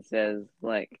dude says,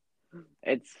 like,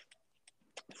 it's,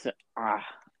 it's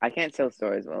I can't tell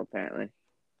stories well, apparently.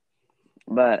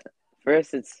 But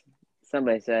first,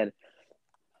 somebody said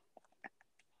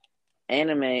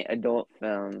anime adult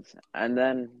films, and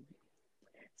then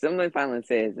somebody finally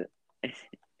says,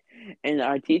 and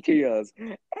our teacher yells,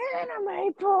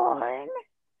 anime porn.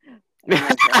 And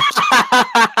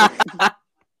like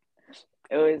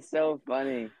it was so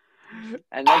funny.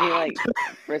 And then he like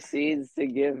proceeds to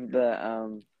give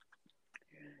the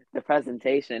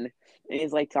presentation, and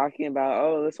he's like talking about,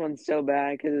 oh, this one's so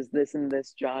bad because it's this and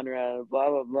this genre, blah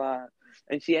blah blah.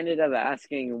 And she ended up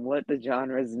asking what the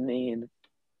genres mean,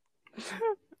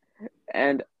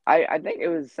 and I think it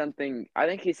was something. I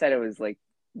think he said it was like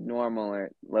normal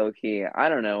or low key. I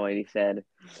don't know what he said,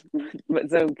 but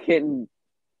some kid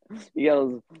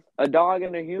yells, "A dog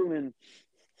and a human."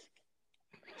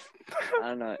 I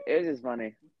don't know. It was just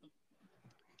funny.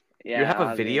 You have a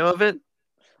Yeah, Ozzy. video of it?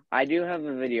 I do have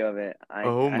a video of it.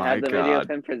 Oh I have my the video of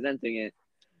god. him presenting it.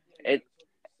 It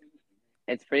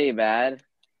it's pretty bad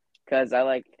because I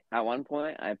like at one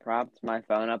point I propped my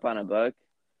phone up on a book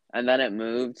and then it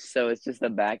moved, so it's just the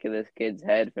back of this kid's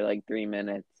head for like 3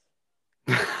 minutes.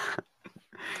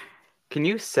 Can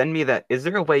you send me that? Is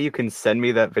there a way you can send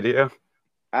me that video?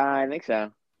 I think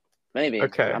so. Maybe I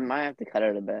Okay. might have to cut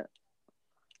it a bit,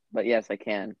 but yes, I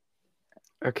can.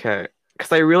 Okay.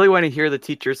 Because I really want to hear the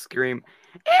teacher scream.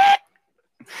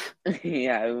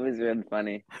 Yeah, it was really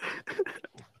funny.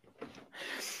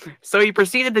 So he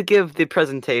proceeded to give the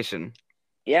presentation.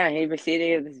 Yeah, he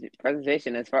proceeded with his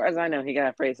presentation. As far as I know, he got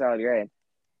a pretty solid grade.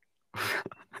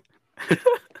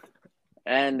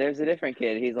 And there's a different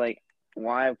kid. He's like,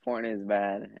 "Why porn is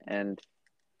bad?" And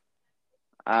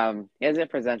he hasn't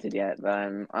presented yet, but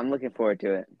I'm looking forward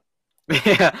to it.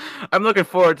 Yeah, I'm looking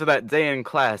forward to that day in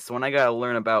class when I gotta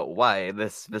learn about why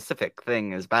this specific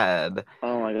thing is bad.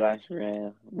 Oh my gosh,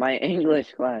 man. My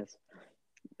English class.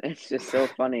 It's just so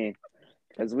funny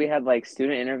because we had like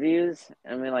student interviews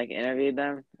and we like interviewed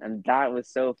them, and that was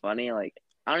so funny. Like,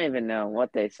 I don't even know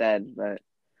what they said, but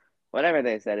whatever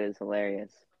they said is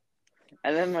hilarious.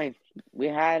 And then like we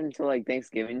had until like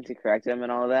Thanksgiving to correct them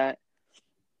and all that,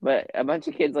 but a bunch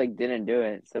of kids like didn't do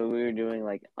it, so we were doing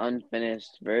like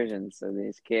unfinished versions. So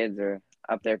these kids are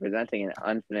up there presenting an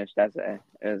unfinished essay.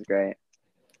 It was great.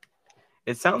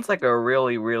 It sounds like a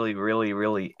really, really, really,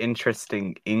 really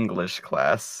interesting English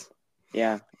class.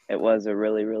 Yeah, it was a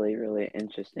really, really, really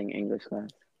interesting English class.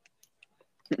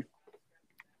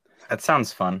 That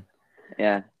sounds fun.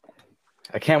 Yeah.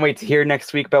 I can't wait to hear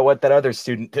next week about what that other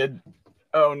student did.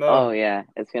 Oh no. Oh yeah,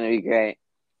 it's gonna be great.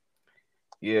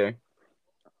 Yeah.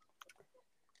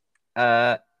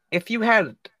 Uh, if you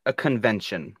had a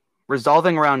convention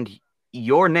resolving around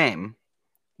your name,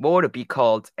 what would it be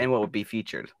called and what would be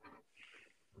featured?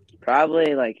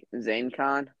 Probably like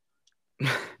ZaneCon,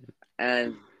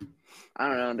 and I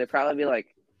don't know. They'd probably be like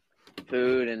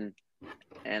food and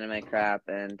anime crap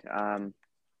and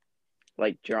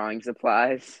like drawing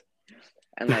supplies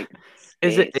and like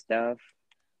Is it skate stuff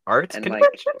art and like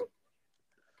convention?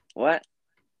 what?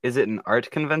 Is it an art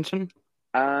convention?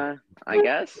 I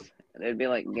guess it'd be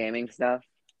like gaming stuff.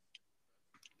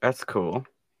 That's cool.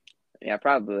 Yeah,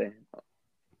 probably.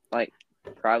 Like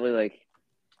probably like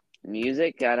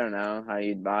music. I don't know how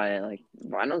you'd buy it. Like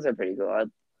vinyls are pretty cool. I'd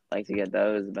like to get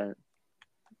those, but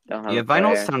don't have Yeah, a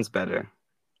vinyl player. sounds better.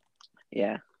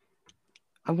 Yeah,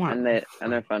 I want.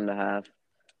 and they're fun to have.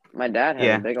 My dad has a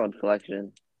Yeah, big old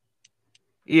collection.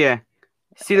 yeah.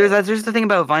 See, there's the thing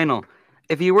about vinyl.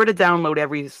 If you were to download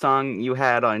every song you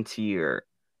had onto your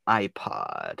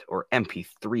iPod or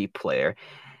MP3 player,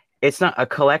 it's not a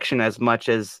collection as much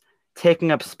as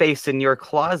taking up space in your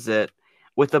closet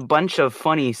with a bunch of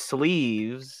funny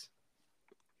sleeves,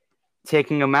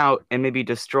 taking them out and maybe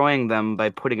destroying them by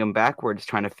putting them backwards,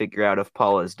 trying to figure out if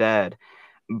Paul is dead.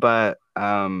 But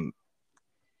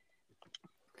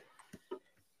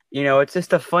it's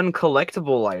just a fun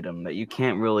collectible item that you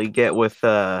can't really get with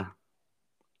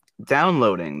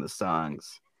downloading the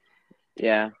songs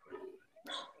Yeah,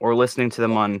 or listening to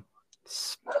them on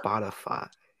Spotify.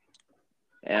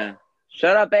 Yeah.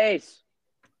 Shut up, Ace.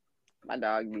 My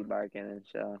dog be barking and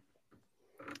stuff.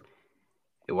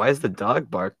 Why is the dog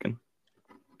barking?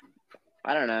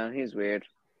 I don't know. He's weird.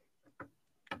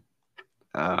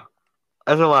 There's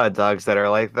a lot of dogs that are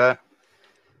like that.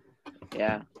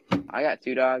 Yeah. I got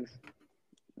 2 dogs.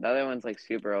 The other one's like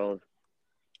super old.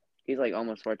 He's like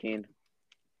almost 14.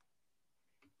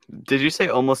 Did you say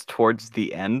almost towards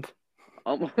the end?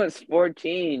 Almost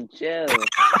 14. Chill.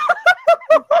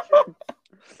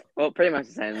 Well, pretty much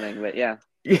the same thing, but yeah.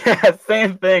 Yeah,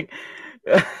 same thing.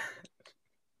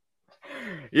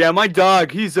 Yeah, my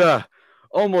dog, he's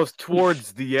almost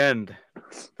towards the end.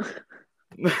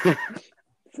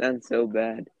 Sounds so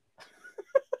bad.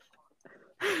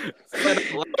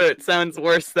 It sounds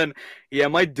worse than, yeah,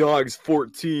 my dog's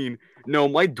 14. No,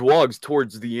 my dog's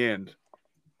towards the end.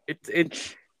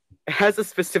 It has a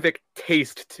specific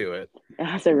taste to it. It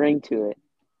has a ring to it.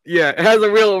 Yeah, it has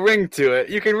a real ring to it.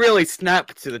 You can really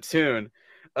snap to the tune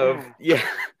of, yeah.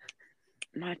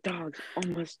 My dog's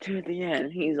almost to the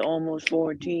end. He's almost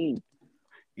 14.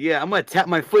 Yeah, I'm gonna tap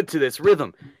my foot to this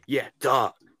rhythm. Yeah,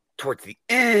 dog, towards the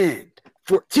end.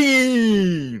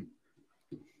 14.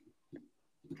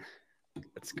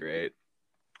 That's great.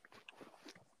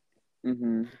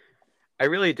 Mm-hmm. I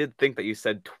really did think that you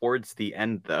said towards the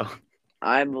end, though.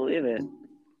 I believe it.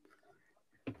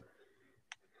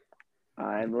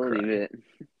 I believe it.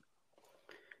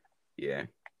 Yeah.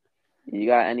 You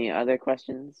got any other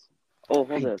questions? Oh,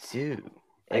 hold up.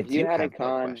 I do have that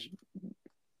question.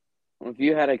 If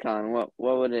you had a con, what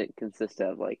would it consist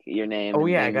of? Like your name? Oh and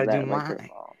yeah, I things gotta do that,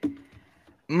 like, mine.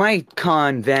 My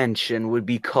convention would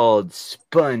be called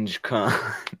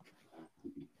SpongeCon.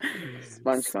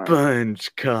 SpongeCon.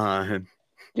 SpongeCon.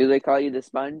 Do they call you the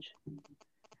Sponge?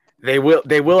 They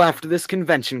will after this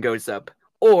convention goes up,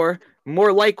 or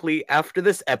more likely after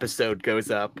this episode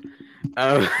goes up.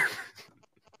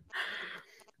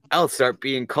 I'll start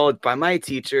being called by my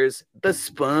teachers the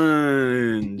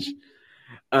Sponge.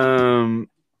 And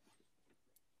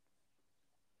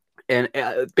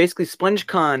basically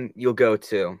SpongeCon you'll go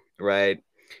to, right?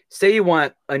 Say you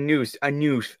want a new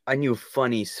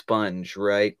funny sponge,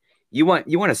 right? You want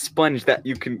a sponge that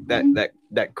you can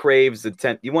that craves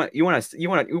attention. You want a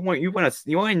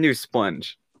new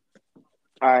sponge.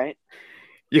 All right.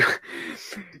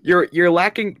 You're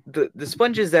lacking the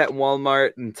sponges at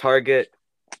Walmart and Target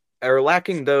are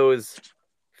lacking those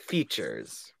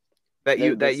features that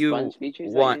you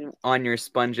want on your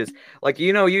sponges. Like,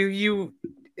 you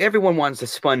everyone wants a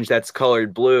sponge that's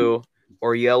colored blue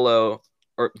or yellow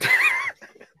or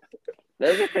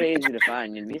those are pretty easy to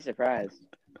find. You'd be surprised.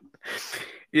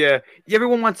 Yeah,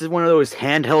 everyone wants one of those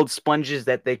handheld sponges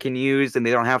that they can use and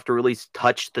they don't have to really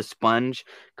touch the sponge,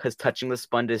 because touching the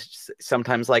sponge is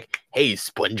sometimes like, hey,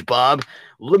 SpongeBob,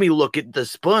 let me look at the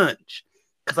sponge.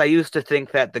 Because I used to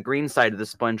think that the green side of the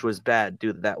sponge was bad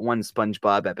due to that one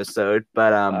SpongeBob episode,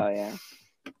 but oh yeah,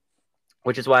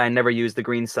 which is why I never used the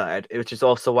green side. Which is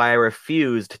also why I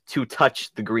refused to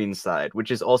touch the green side.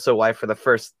 Which is also why for the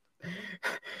first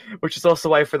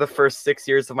 6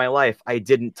 years of my life I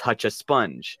didn't touch a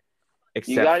sponge, except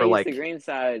you gotta for use like the green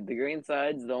side. The green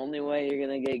side's the only way you're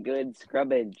gonna get good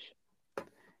scrubbage.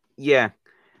 Yeah,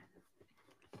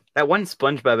 that one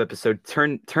SpongeBob episode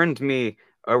turned me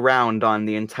around on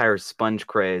the entire sponge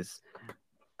craze.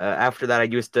 After that, I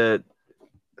used to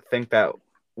think that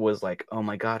was like, oh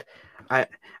my god, I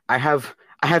have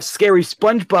scary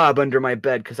SpongeBob under my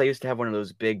bed, because I used to have one of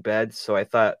those big beds, so I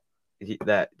thought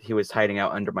that he was hiding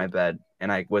out under my bed,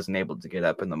 and I wasn't able to get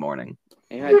up in the morning.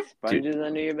 You had sponges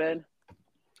under your bed?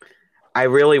 I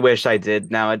really wish I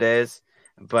did nowadays,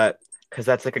 but because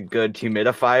that's like a good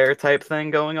humidifier type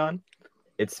thing going on.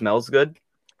 It smells good.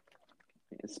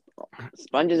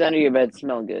 Sponges under your bed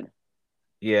smell good.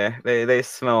 Yeah, they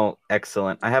smell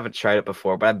excellent. I haven't tried it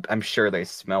before, but I'm sure they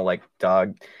smell like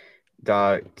dogs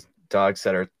that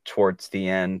are towards the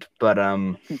end. But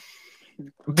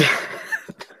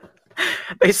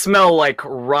they smell like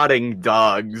rotting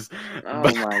dogs. Oh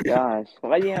my gosh!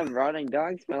 Why do you have rotting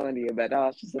dog smell under your bed? Oh,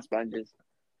 it's just the sponges.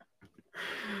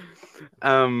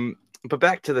 But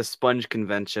back to the sponge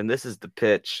convention. This is the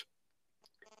pitch.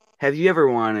 Have you ever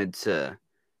wanted to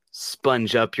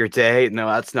sponge up your day? No,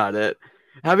 that's not it.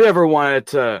 Have you ever wanted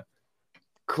to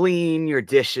clean your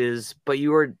dishes, but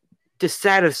you were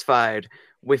dissatisfied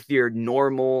with your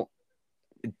normal,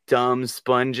 dumb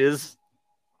sponges?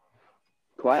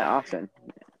 Quite often.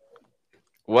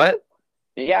 What?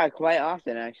 Yeah, quite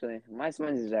often, actually. My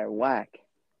sponges are whack.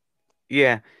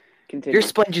 Yeah. Continue. Your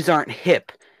sponges aren't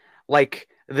hip, like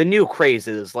the new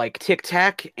crazes, like Tic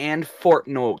Tac and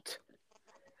Fortnite.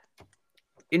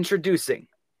 Introducing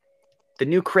The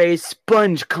new craze,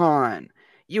 SpongeCon.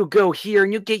 You go here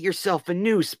and you get yourself a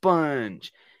new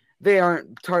sponge. They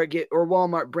aren't Target or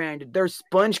Walmart branded. They're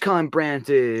SpongeCon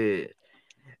branded.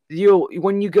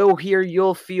 When you go here,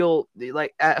 you'll feel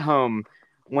like at home.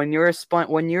 When you're a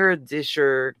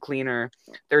disher cleaner,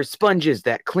 there's sponges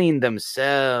that clean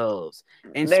themselves,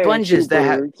 and They're sponges that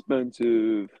super have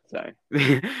expensive. Sorry.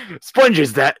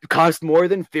 sponges that cost more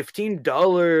than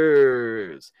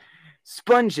 $15.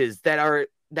 Sponges that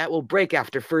will break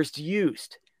after first use.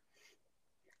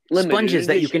 Limited Sponges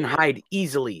that you edition. can hide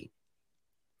easily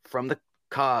from the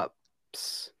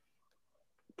cops.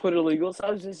 Put illegal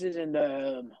substances in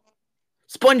them.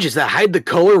 Sponges that hide the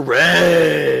color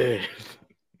red.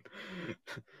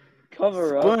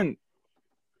 Cover up.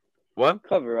 What?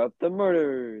 Cover up the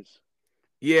murders.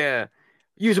 Yeah.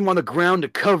 Use them on the ground to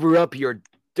cover up your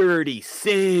dirty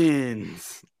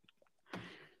sins.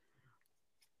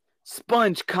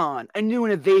 SpongeCon, a new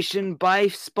innovation by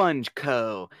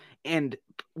SpongeCo, and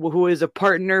who is a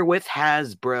partner with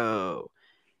Hasbro.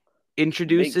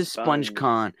 Introduces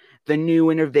SpongeCon, the new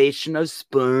innovation of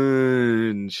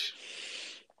Sponge.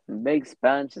 Big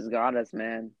Sponge has got us,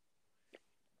 man.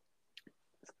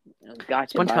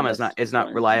 Gotcha. SpongeCon is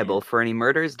not reliable for any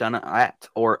murders done at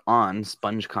or on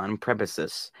SpongeCon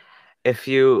premises. If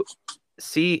you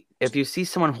see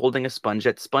someone holding a sponge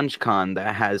at SpongeCon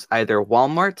that has either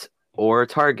Walmart or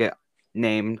Target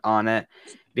name on it,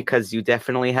 because you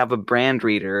definitely have a brand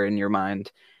reader in your mind,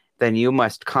 then you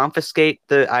must confiscate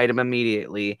the item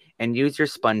immediately and use your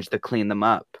sponge to clean them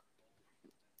up.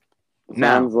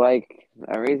 Sounds like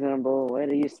a reasonable way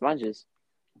to use sponges.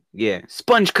 Yeah.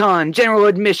 SpongeCon, general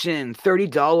admission,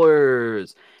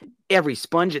 $30. Every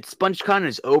sponge at SpongeCon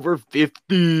is over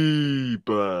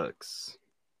 $50.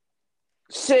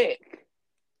 Sick.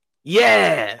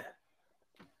 Yeah.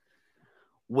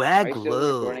 Are you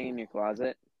still recording in your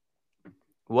closet?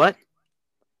 What?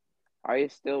 Are you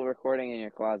still recording in your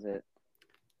closet?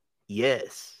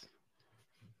 Yes.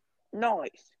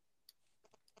 Nice.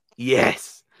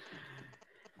 Yes.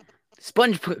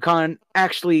 SpongeCon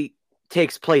actually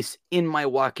takes place in my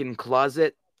walk-in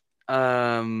closet.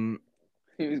 I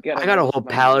got a whole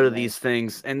pallet of these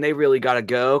things, and they really gotta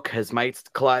go because my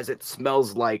closet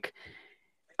smells like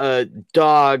a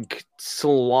dog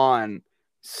salon.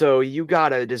 So you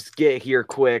gotta just get here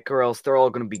quick, or else they're all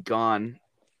gonna be gone.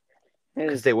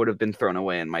 Because they would have been thrown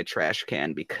away in my trash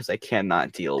can because I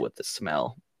cannot deal with the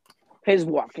smell. His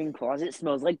walk-in closet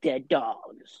smells like dead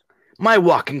dogs. My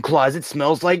walk-in closet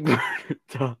smells like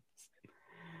dogs.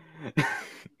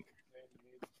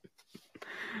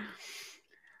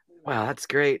 Wow, that's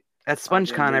great. That's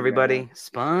SpongeCon, everybody.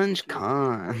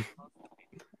 SpongeCon.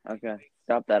 Okay,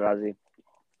 stop that, Ozzy.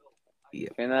 Yeah.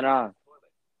 Turn that off.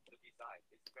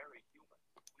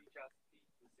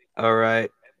 All right.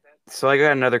 So I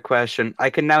got another question. I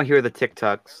can now hear the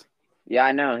TikToks. Yeah,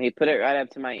 I know. He put it right up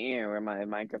to my ear where my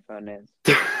microphone is.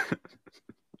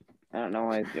 I don't know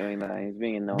why he's doing that. He's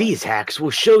being annoying. These hacks will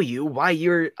show you why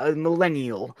you're a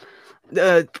millennial.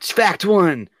 Fact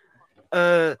 1.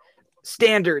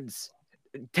 Standards.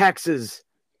 Taxes.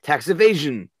 Tax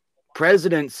evasion.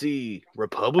 Presidency.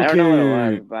 Republican. I don't know what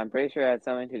it was, but I'm pretty sure it had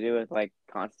something to do with, like,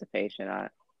 constipation. I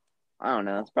don't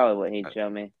know. That's probably what he'd show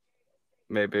me.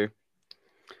 Maybe.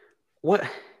 What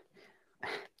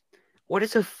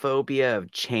is a phobia of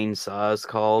chainsaws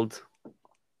called?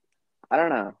 I don't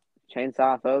know.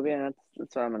 Chainsaw phobia?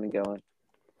 That's what I'm going to go with.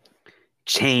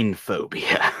 Chain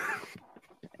phobia.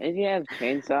 If you have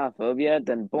chainsaw phobia,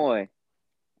 then boy,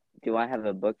 do I have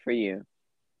a book for you.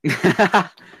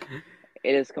 It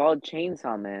is called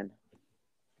Chainsaw Man.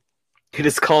 It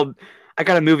is called... I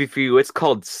got a movie for you. It's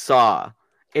called Saw.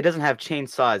 It doesn't have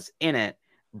chainsaws in it,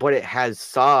 but it has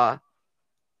Saw.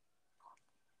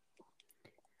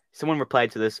 Someone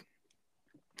replied to this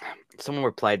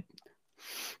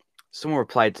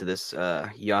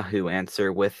Yahoo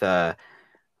answer with their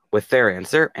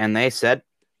answer, and they said,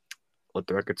 let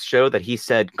the records show that he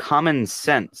said common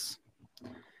sense.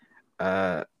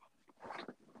 So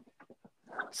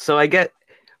I get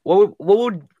what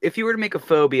would, if you were to make a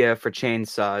phobia for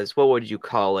chainsaws, what would you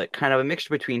call it? Kind of a mixture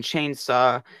between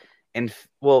chainsaw and,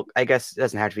 well, I guess it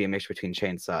doesn't have to be a mixture between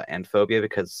chainsaw and phobia,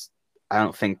 because I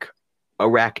don't think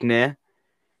arachnid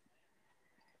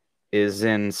is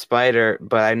in spider,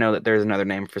 but I know that there's another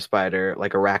name for spider,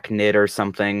 like arachnid or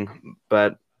something.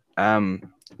 But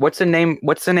what's the name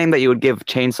that you would give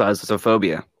chainsaws as a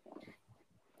phobia?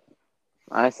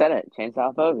 I said it,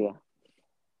 chainsaw phobia.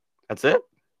 That's it?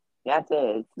 That's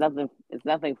it. It's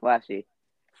nothing flashy.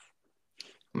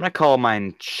 I'm gonna call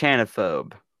mine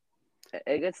chanophobe.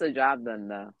 It gets the job done,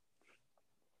 though.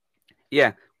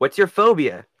 Yeah. What's your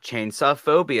phobia? Chainsaw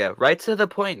phobia. Right to the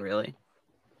point, really.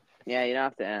 Yeah, you don't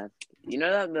have to ask. You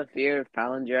know that the fear of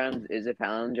palindromes is a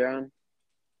palindrome?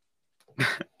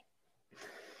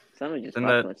 Someone just And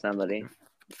fucking the with somebody.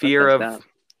 That's fear messed of up.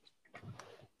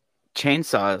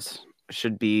 chainsaws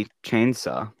should be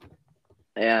chainsaw.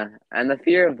 Yeah, and the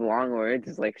fear of long words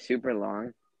is like super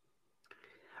long.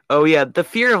 Oh yeah, the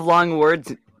fear of long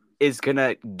words is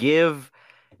gonna give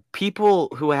people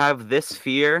who have this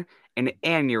fear an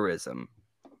aneurysm.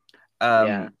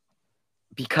 Yeah,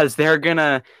 Because they're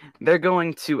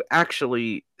going to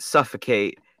actually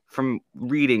suffocate from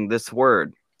reading this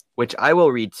word, which I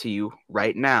will read to you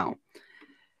right now.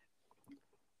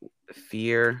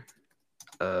 Fear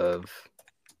of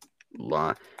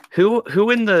long. Who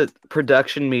in the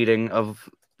production meeting of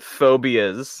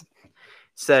phobias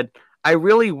said, I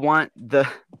really want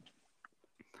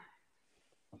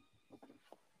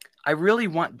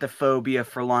the phobia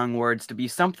for long words to be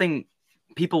something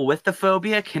people with the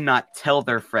phobia cannot tell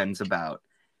their friends about,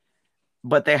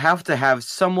 but they have to have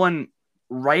someone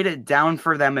write it down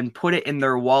for them and put it in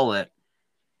their wallet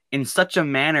in such a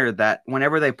manner that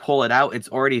whenever they pull it out, it's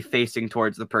already facing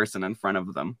towards the person in front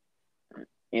of them.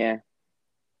 yeah,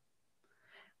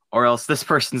 Or else this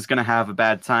person's going to have a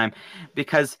bad time,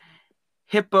 because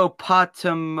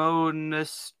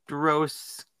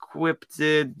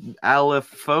hippopotamonostrosquipted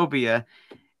allophobia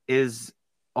is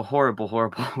a horrible,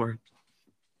 horrible word.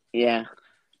 yeah.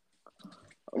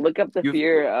 Look up the You've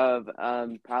fear of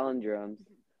palindromes.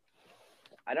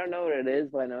 I don't know what it is,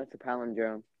 but I know it's a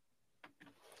palindrome.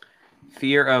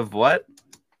 fear of what?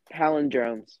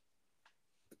 Palindromes.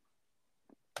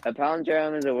 A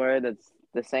palindrome is a word that's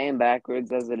the same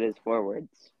backwards as it is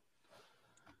forwards.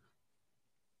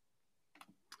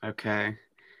 Okay.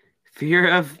 Fear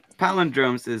of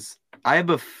palindromes is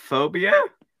ibophobia?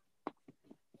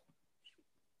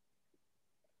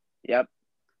 Yep.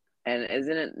 And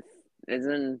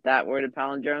isn't that word a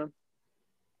palindrome?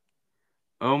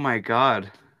 Oh my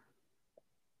god.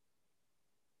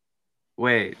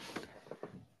 Wait.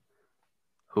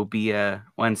 Hobia.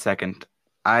 1 second.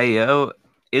 IO.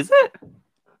 Is it?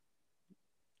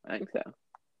 I think so.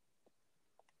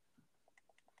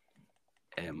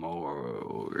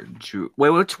 Wait,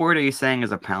 which word are you saying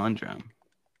is a palindrome?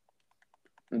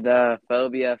 The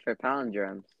phobia for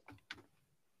palindromes.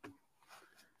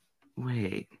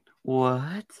 Wait.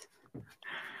 What?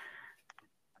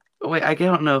 Wait, I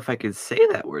don't know if I could say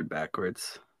that word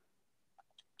backwards.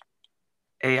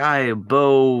 AI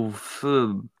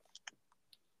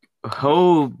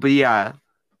hobia.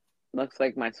 Looks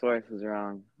like my source was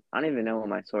wrong. I don't even know what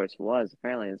my source was.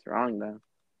 Apparently it's wrong though.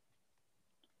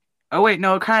 Oh wait,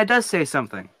 no, it kind of does say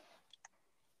something.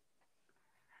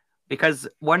 Because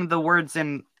one of the words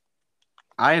in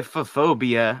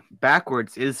iphophobia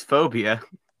backwards is phobia.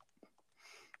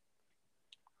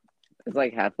 It's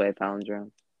like halfway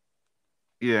palindrome.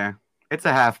 Yeah. It's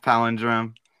a half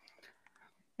palindrome.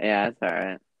 Yeah, it's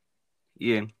alright.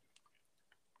 Yeah.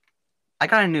 I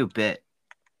got a new bit.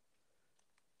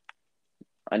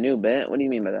 A new bit? What do you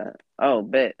mean by that? Oh,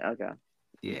 bit. Okay.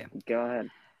 Yeah. Go ahead.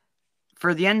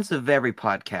 For the ends of every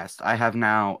podcast, I have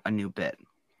now a new bit.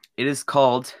 It is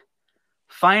called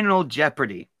Final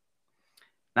Jeopardy.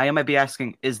 Now you might be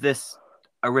asking, is this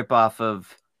a ripoff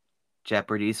of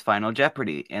Jeopardy's Final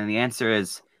Jeopardy? And the answer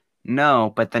is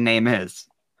no, but the name is.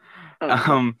 Okay.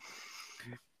 Um,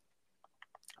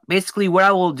 Basically, what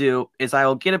I will do is I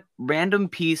will get a random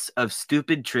piece of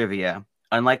stupid trivia.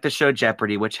 Unlike the show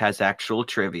Jeopardy, which has actual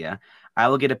trivia, I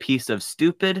will get a piece of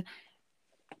stupid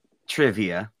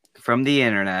trivia from the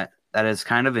internet that is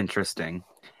kind of interesting.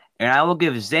 And I will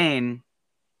give Zane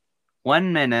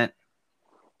 1 minute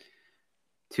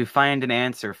to find an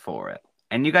answer for it.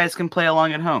 And you guys can play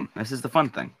along at home. This is the fun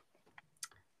thing.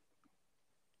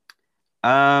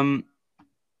 Um,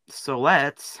 so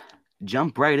let's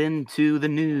jump right into the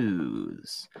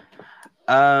news.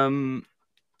 Did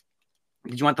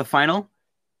you want the final?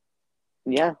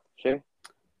 Yeah, sure.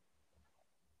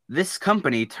 This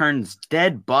company turns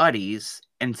dead bodies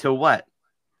into what?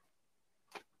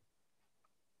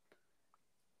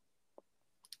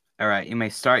 All right, you may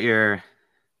start your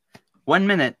 1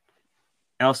 minute,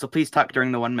 and also please talk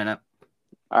during the 1 minute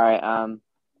Alright,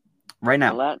 right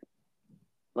now.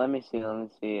 let me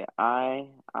see. I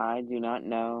do not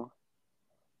know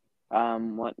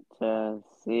what to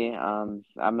see. I'm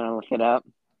gonna look it up.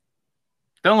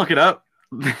 Don't look it up.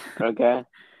 Okay.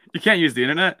 You can't use the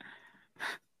internet.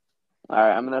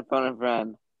 Alright, I'm gonna phone a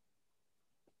friend.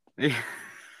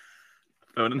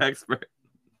 Phone an expert.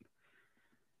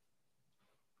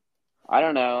 I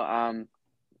don't know.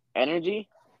 Energy?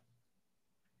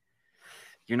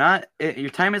 You're not. Your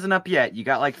time isn't up yet. You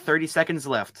got like 30 seconds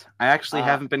left. I actually Uh,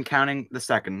 haven't been counting the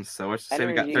seconds, so let's just say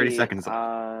we got 30 energy. seconds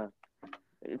left.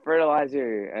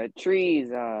 Fertilizer. Trees.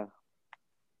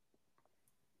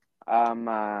 Um.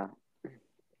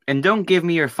 And don't give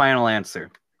me your final answer.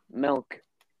 Milk.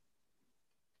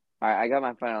 All right, I got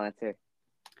my final answer.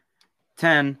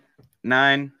 10,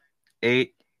 9,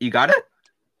 8. You got it?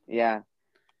 Yeah.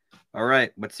 All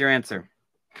right. What's your answer?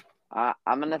 I'm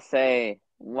gonna say,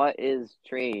 what is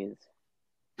trees?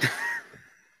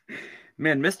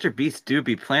 Man, Mr. Beast do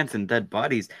be planting dead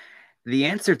bodies. The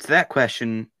answer to that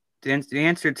question, the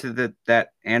answer to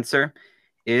that answer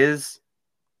is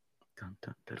dun,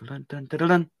 dun, dun, dun, dun, dun,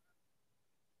 dun.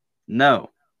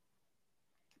 No.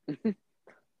 The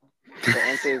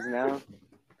answer is no.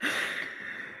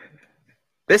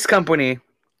 This company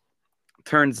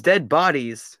turns dead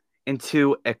bodies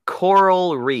into a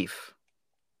coral reef.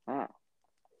 Oh.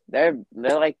 They're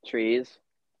like trees.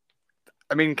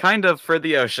 I mean, kind of for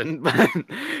the ocean, but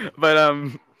I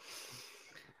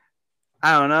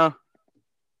don't know.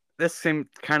 This seemed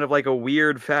kind of like a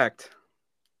weird fact.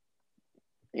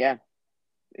 Yeah,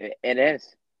 it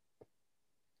is.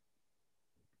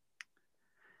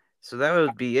 So that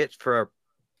would be it for our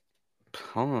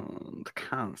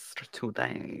podcast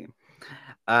today.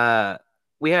 Uh,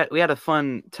 we had a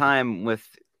fun time with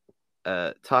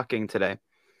talking today.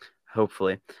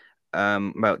 Hopefully,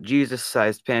 about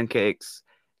Jesus-sized pancakes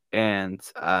and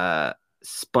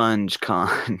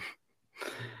SpongeCon.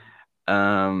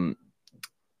 um,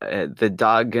 the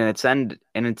dog in its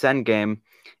end game,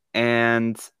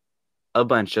 and a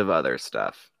bunch of other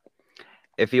stuff.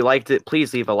 If you liked it,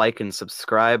 please leave a like and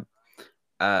subscribe.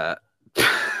 Uh,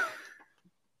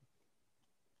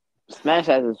 Smash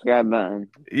that subscribe button.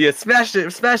 yeah, smash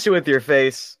it with your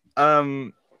face.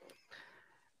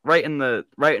 Right in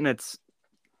its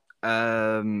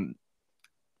um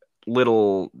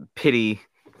little pity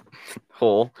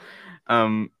hole.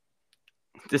 Um,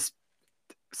 just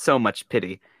so much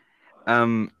pity.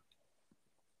 Um,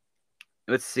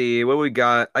 let's see what we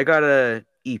got. I got a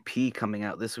EP coming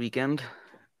out this weekend.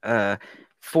 Uh,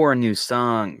 4 new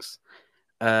songs.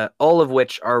 All of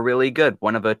which are really good.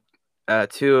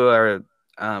 Two are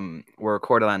were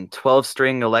recorded on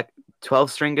 12-string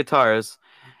guitars.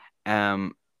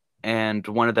 Um, and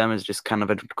one of them is just kind of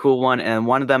a cool one, and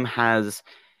one of them has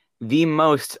the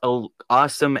most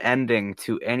awesome ending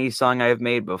to any song I've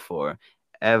made before,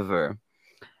 ever.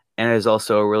 And it is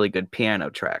also a really good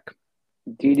piano track.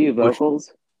 Do you do Which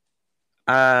vocals?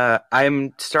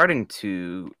 I'm starting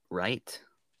to write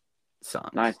songs,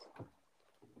 Nice.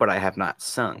 but I have not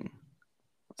sung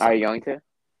Are you songs. going to?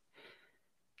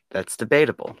 That's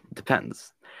debatable.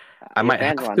 Depends. I Your might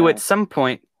fans have want to to at know. some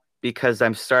point because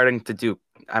I'm starting to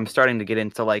get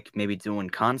into like maybe doing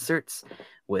concerts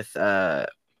with a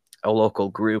local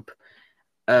group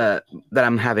that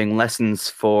I'm having lessons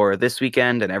for this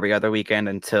weekend and every other weekend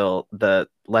until the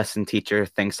lesson teacher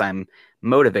thinks I'm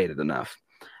motivated enough.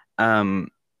 Um,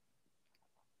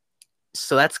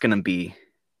 so that's gonna be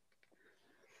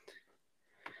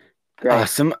Great.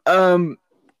 awesome.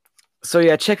 So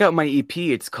yeah, check out my EP.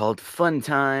 It's called Fun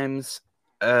Times.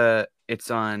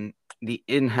 It's on the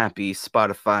Inhappy,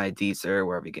 Spotify, Deezer,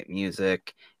 wherever you get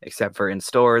music, except for in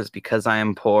stores because I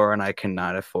am poor and I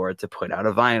cannot afford to put out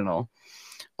a vinyl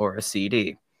or a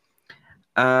CD.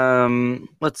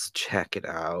 Let's check it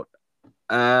out.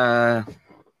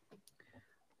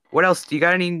 What else? Do you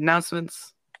got any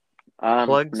announcements?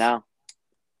 Plugs? No,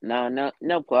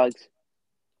 no plugs.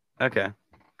 Okay.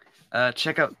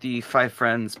 Check out the Five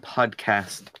Friends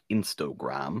Podcast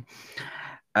Instagram.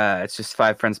 It's just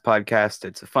Five Friends Podcast.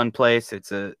 It's a fun place.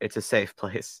 It's a safe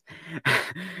place.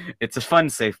 It's a fun,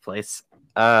 safe place.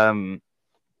 Where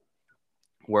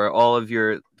all of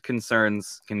your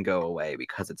concerns can go away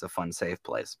because it's a fun, safe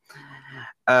place.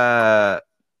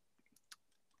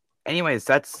 Anyways,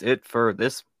 that's it for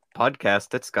this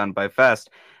podcast. It's gone by fast.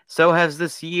 So has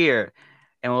this year.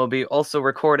 And we'll be also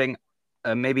recording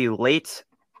maybe late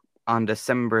on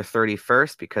December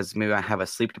 31st because maybe I have a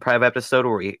sleep deprived episode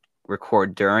where we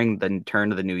record during the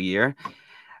turn of the new year,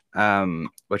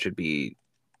 which would be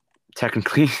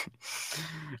technically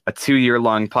a 2-year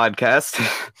long podcast.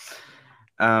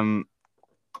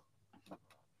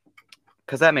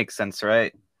 Because that makes sense,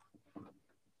 right?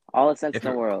 All the sense If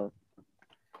in the it, world.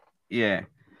 yeah,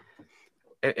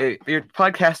 your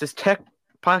podcast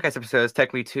episode is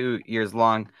technically 2 years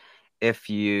long if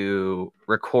you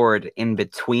record in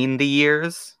between the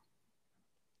years,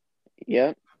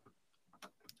 Yep.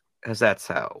 because that's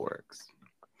how it works.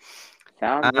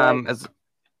 Sounds like As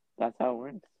that's how it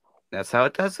works. That's how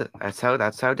it does it. That's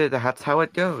how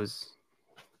it goes.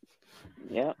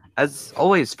 Yep. As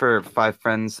always, for Five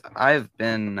Friends, I've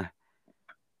been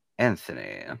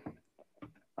Anthony.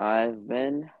 I've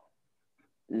been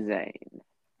Zane.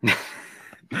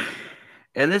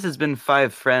 And this has been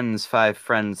Five Friends, Five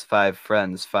Friends, Five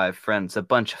Friends, Five Friends. A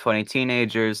bunch of funny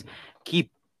teenagers.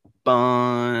 Keep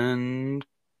on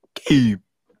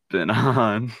keeping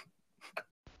on.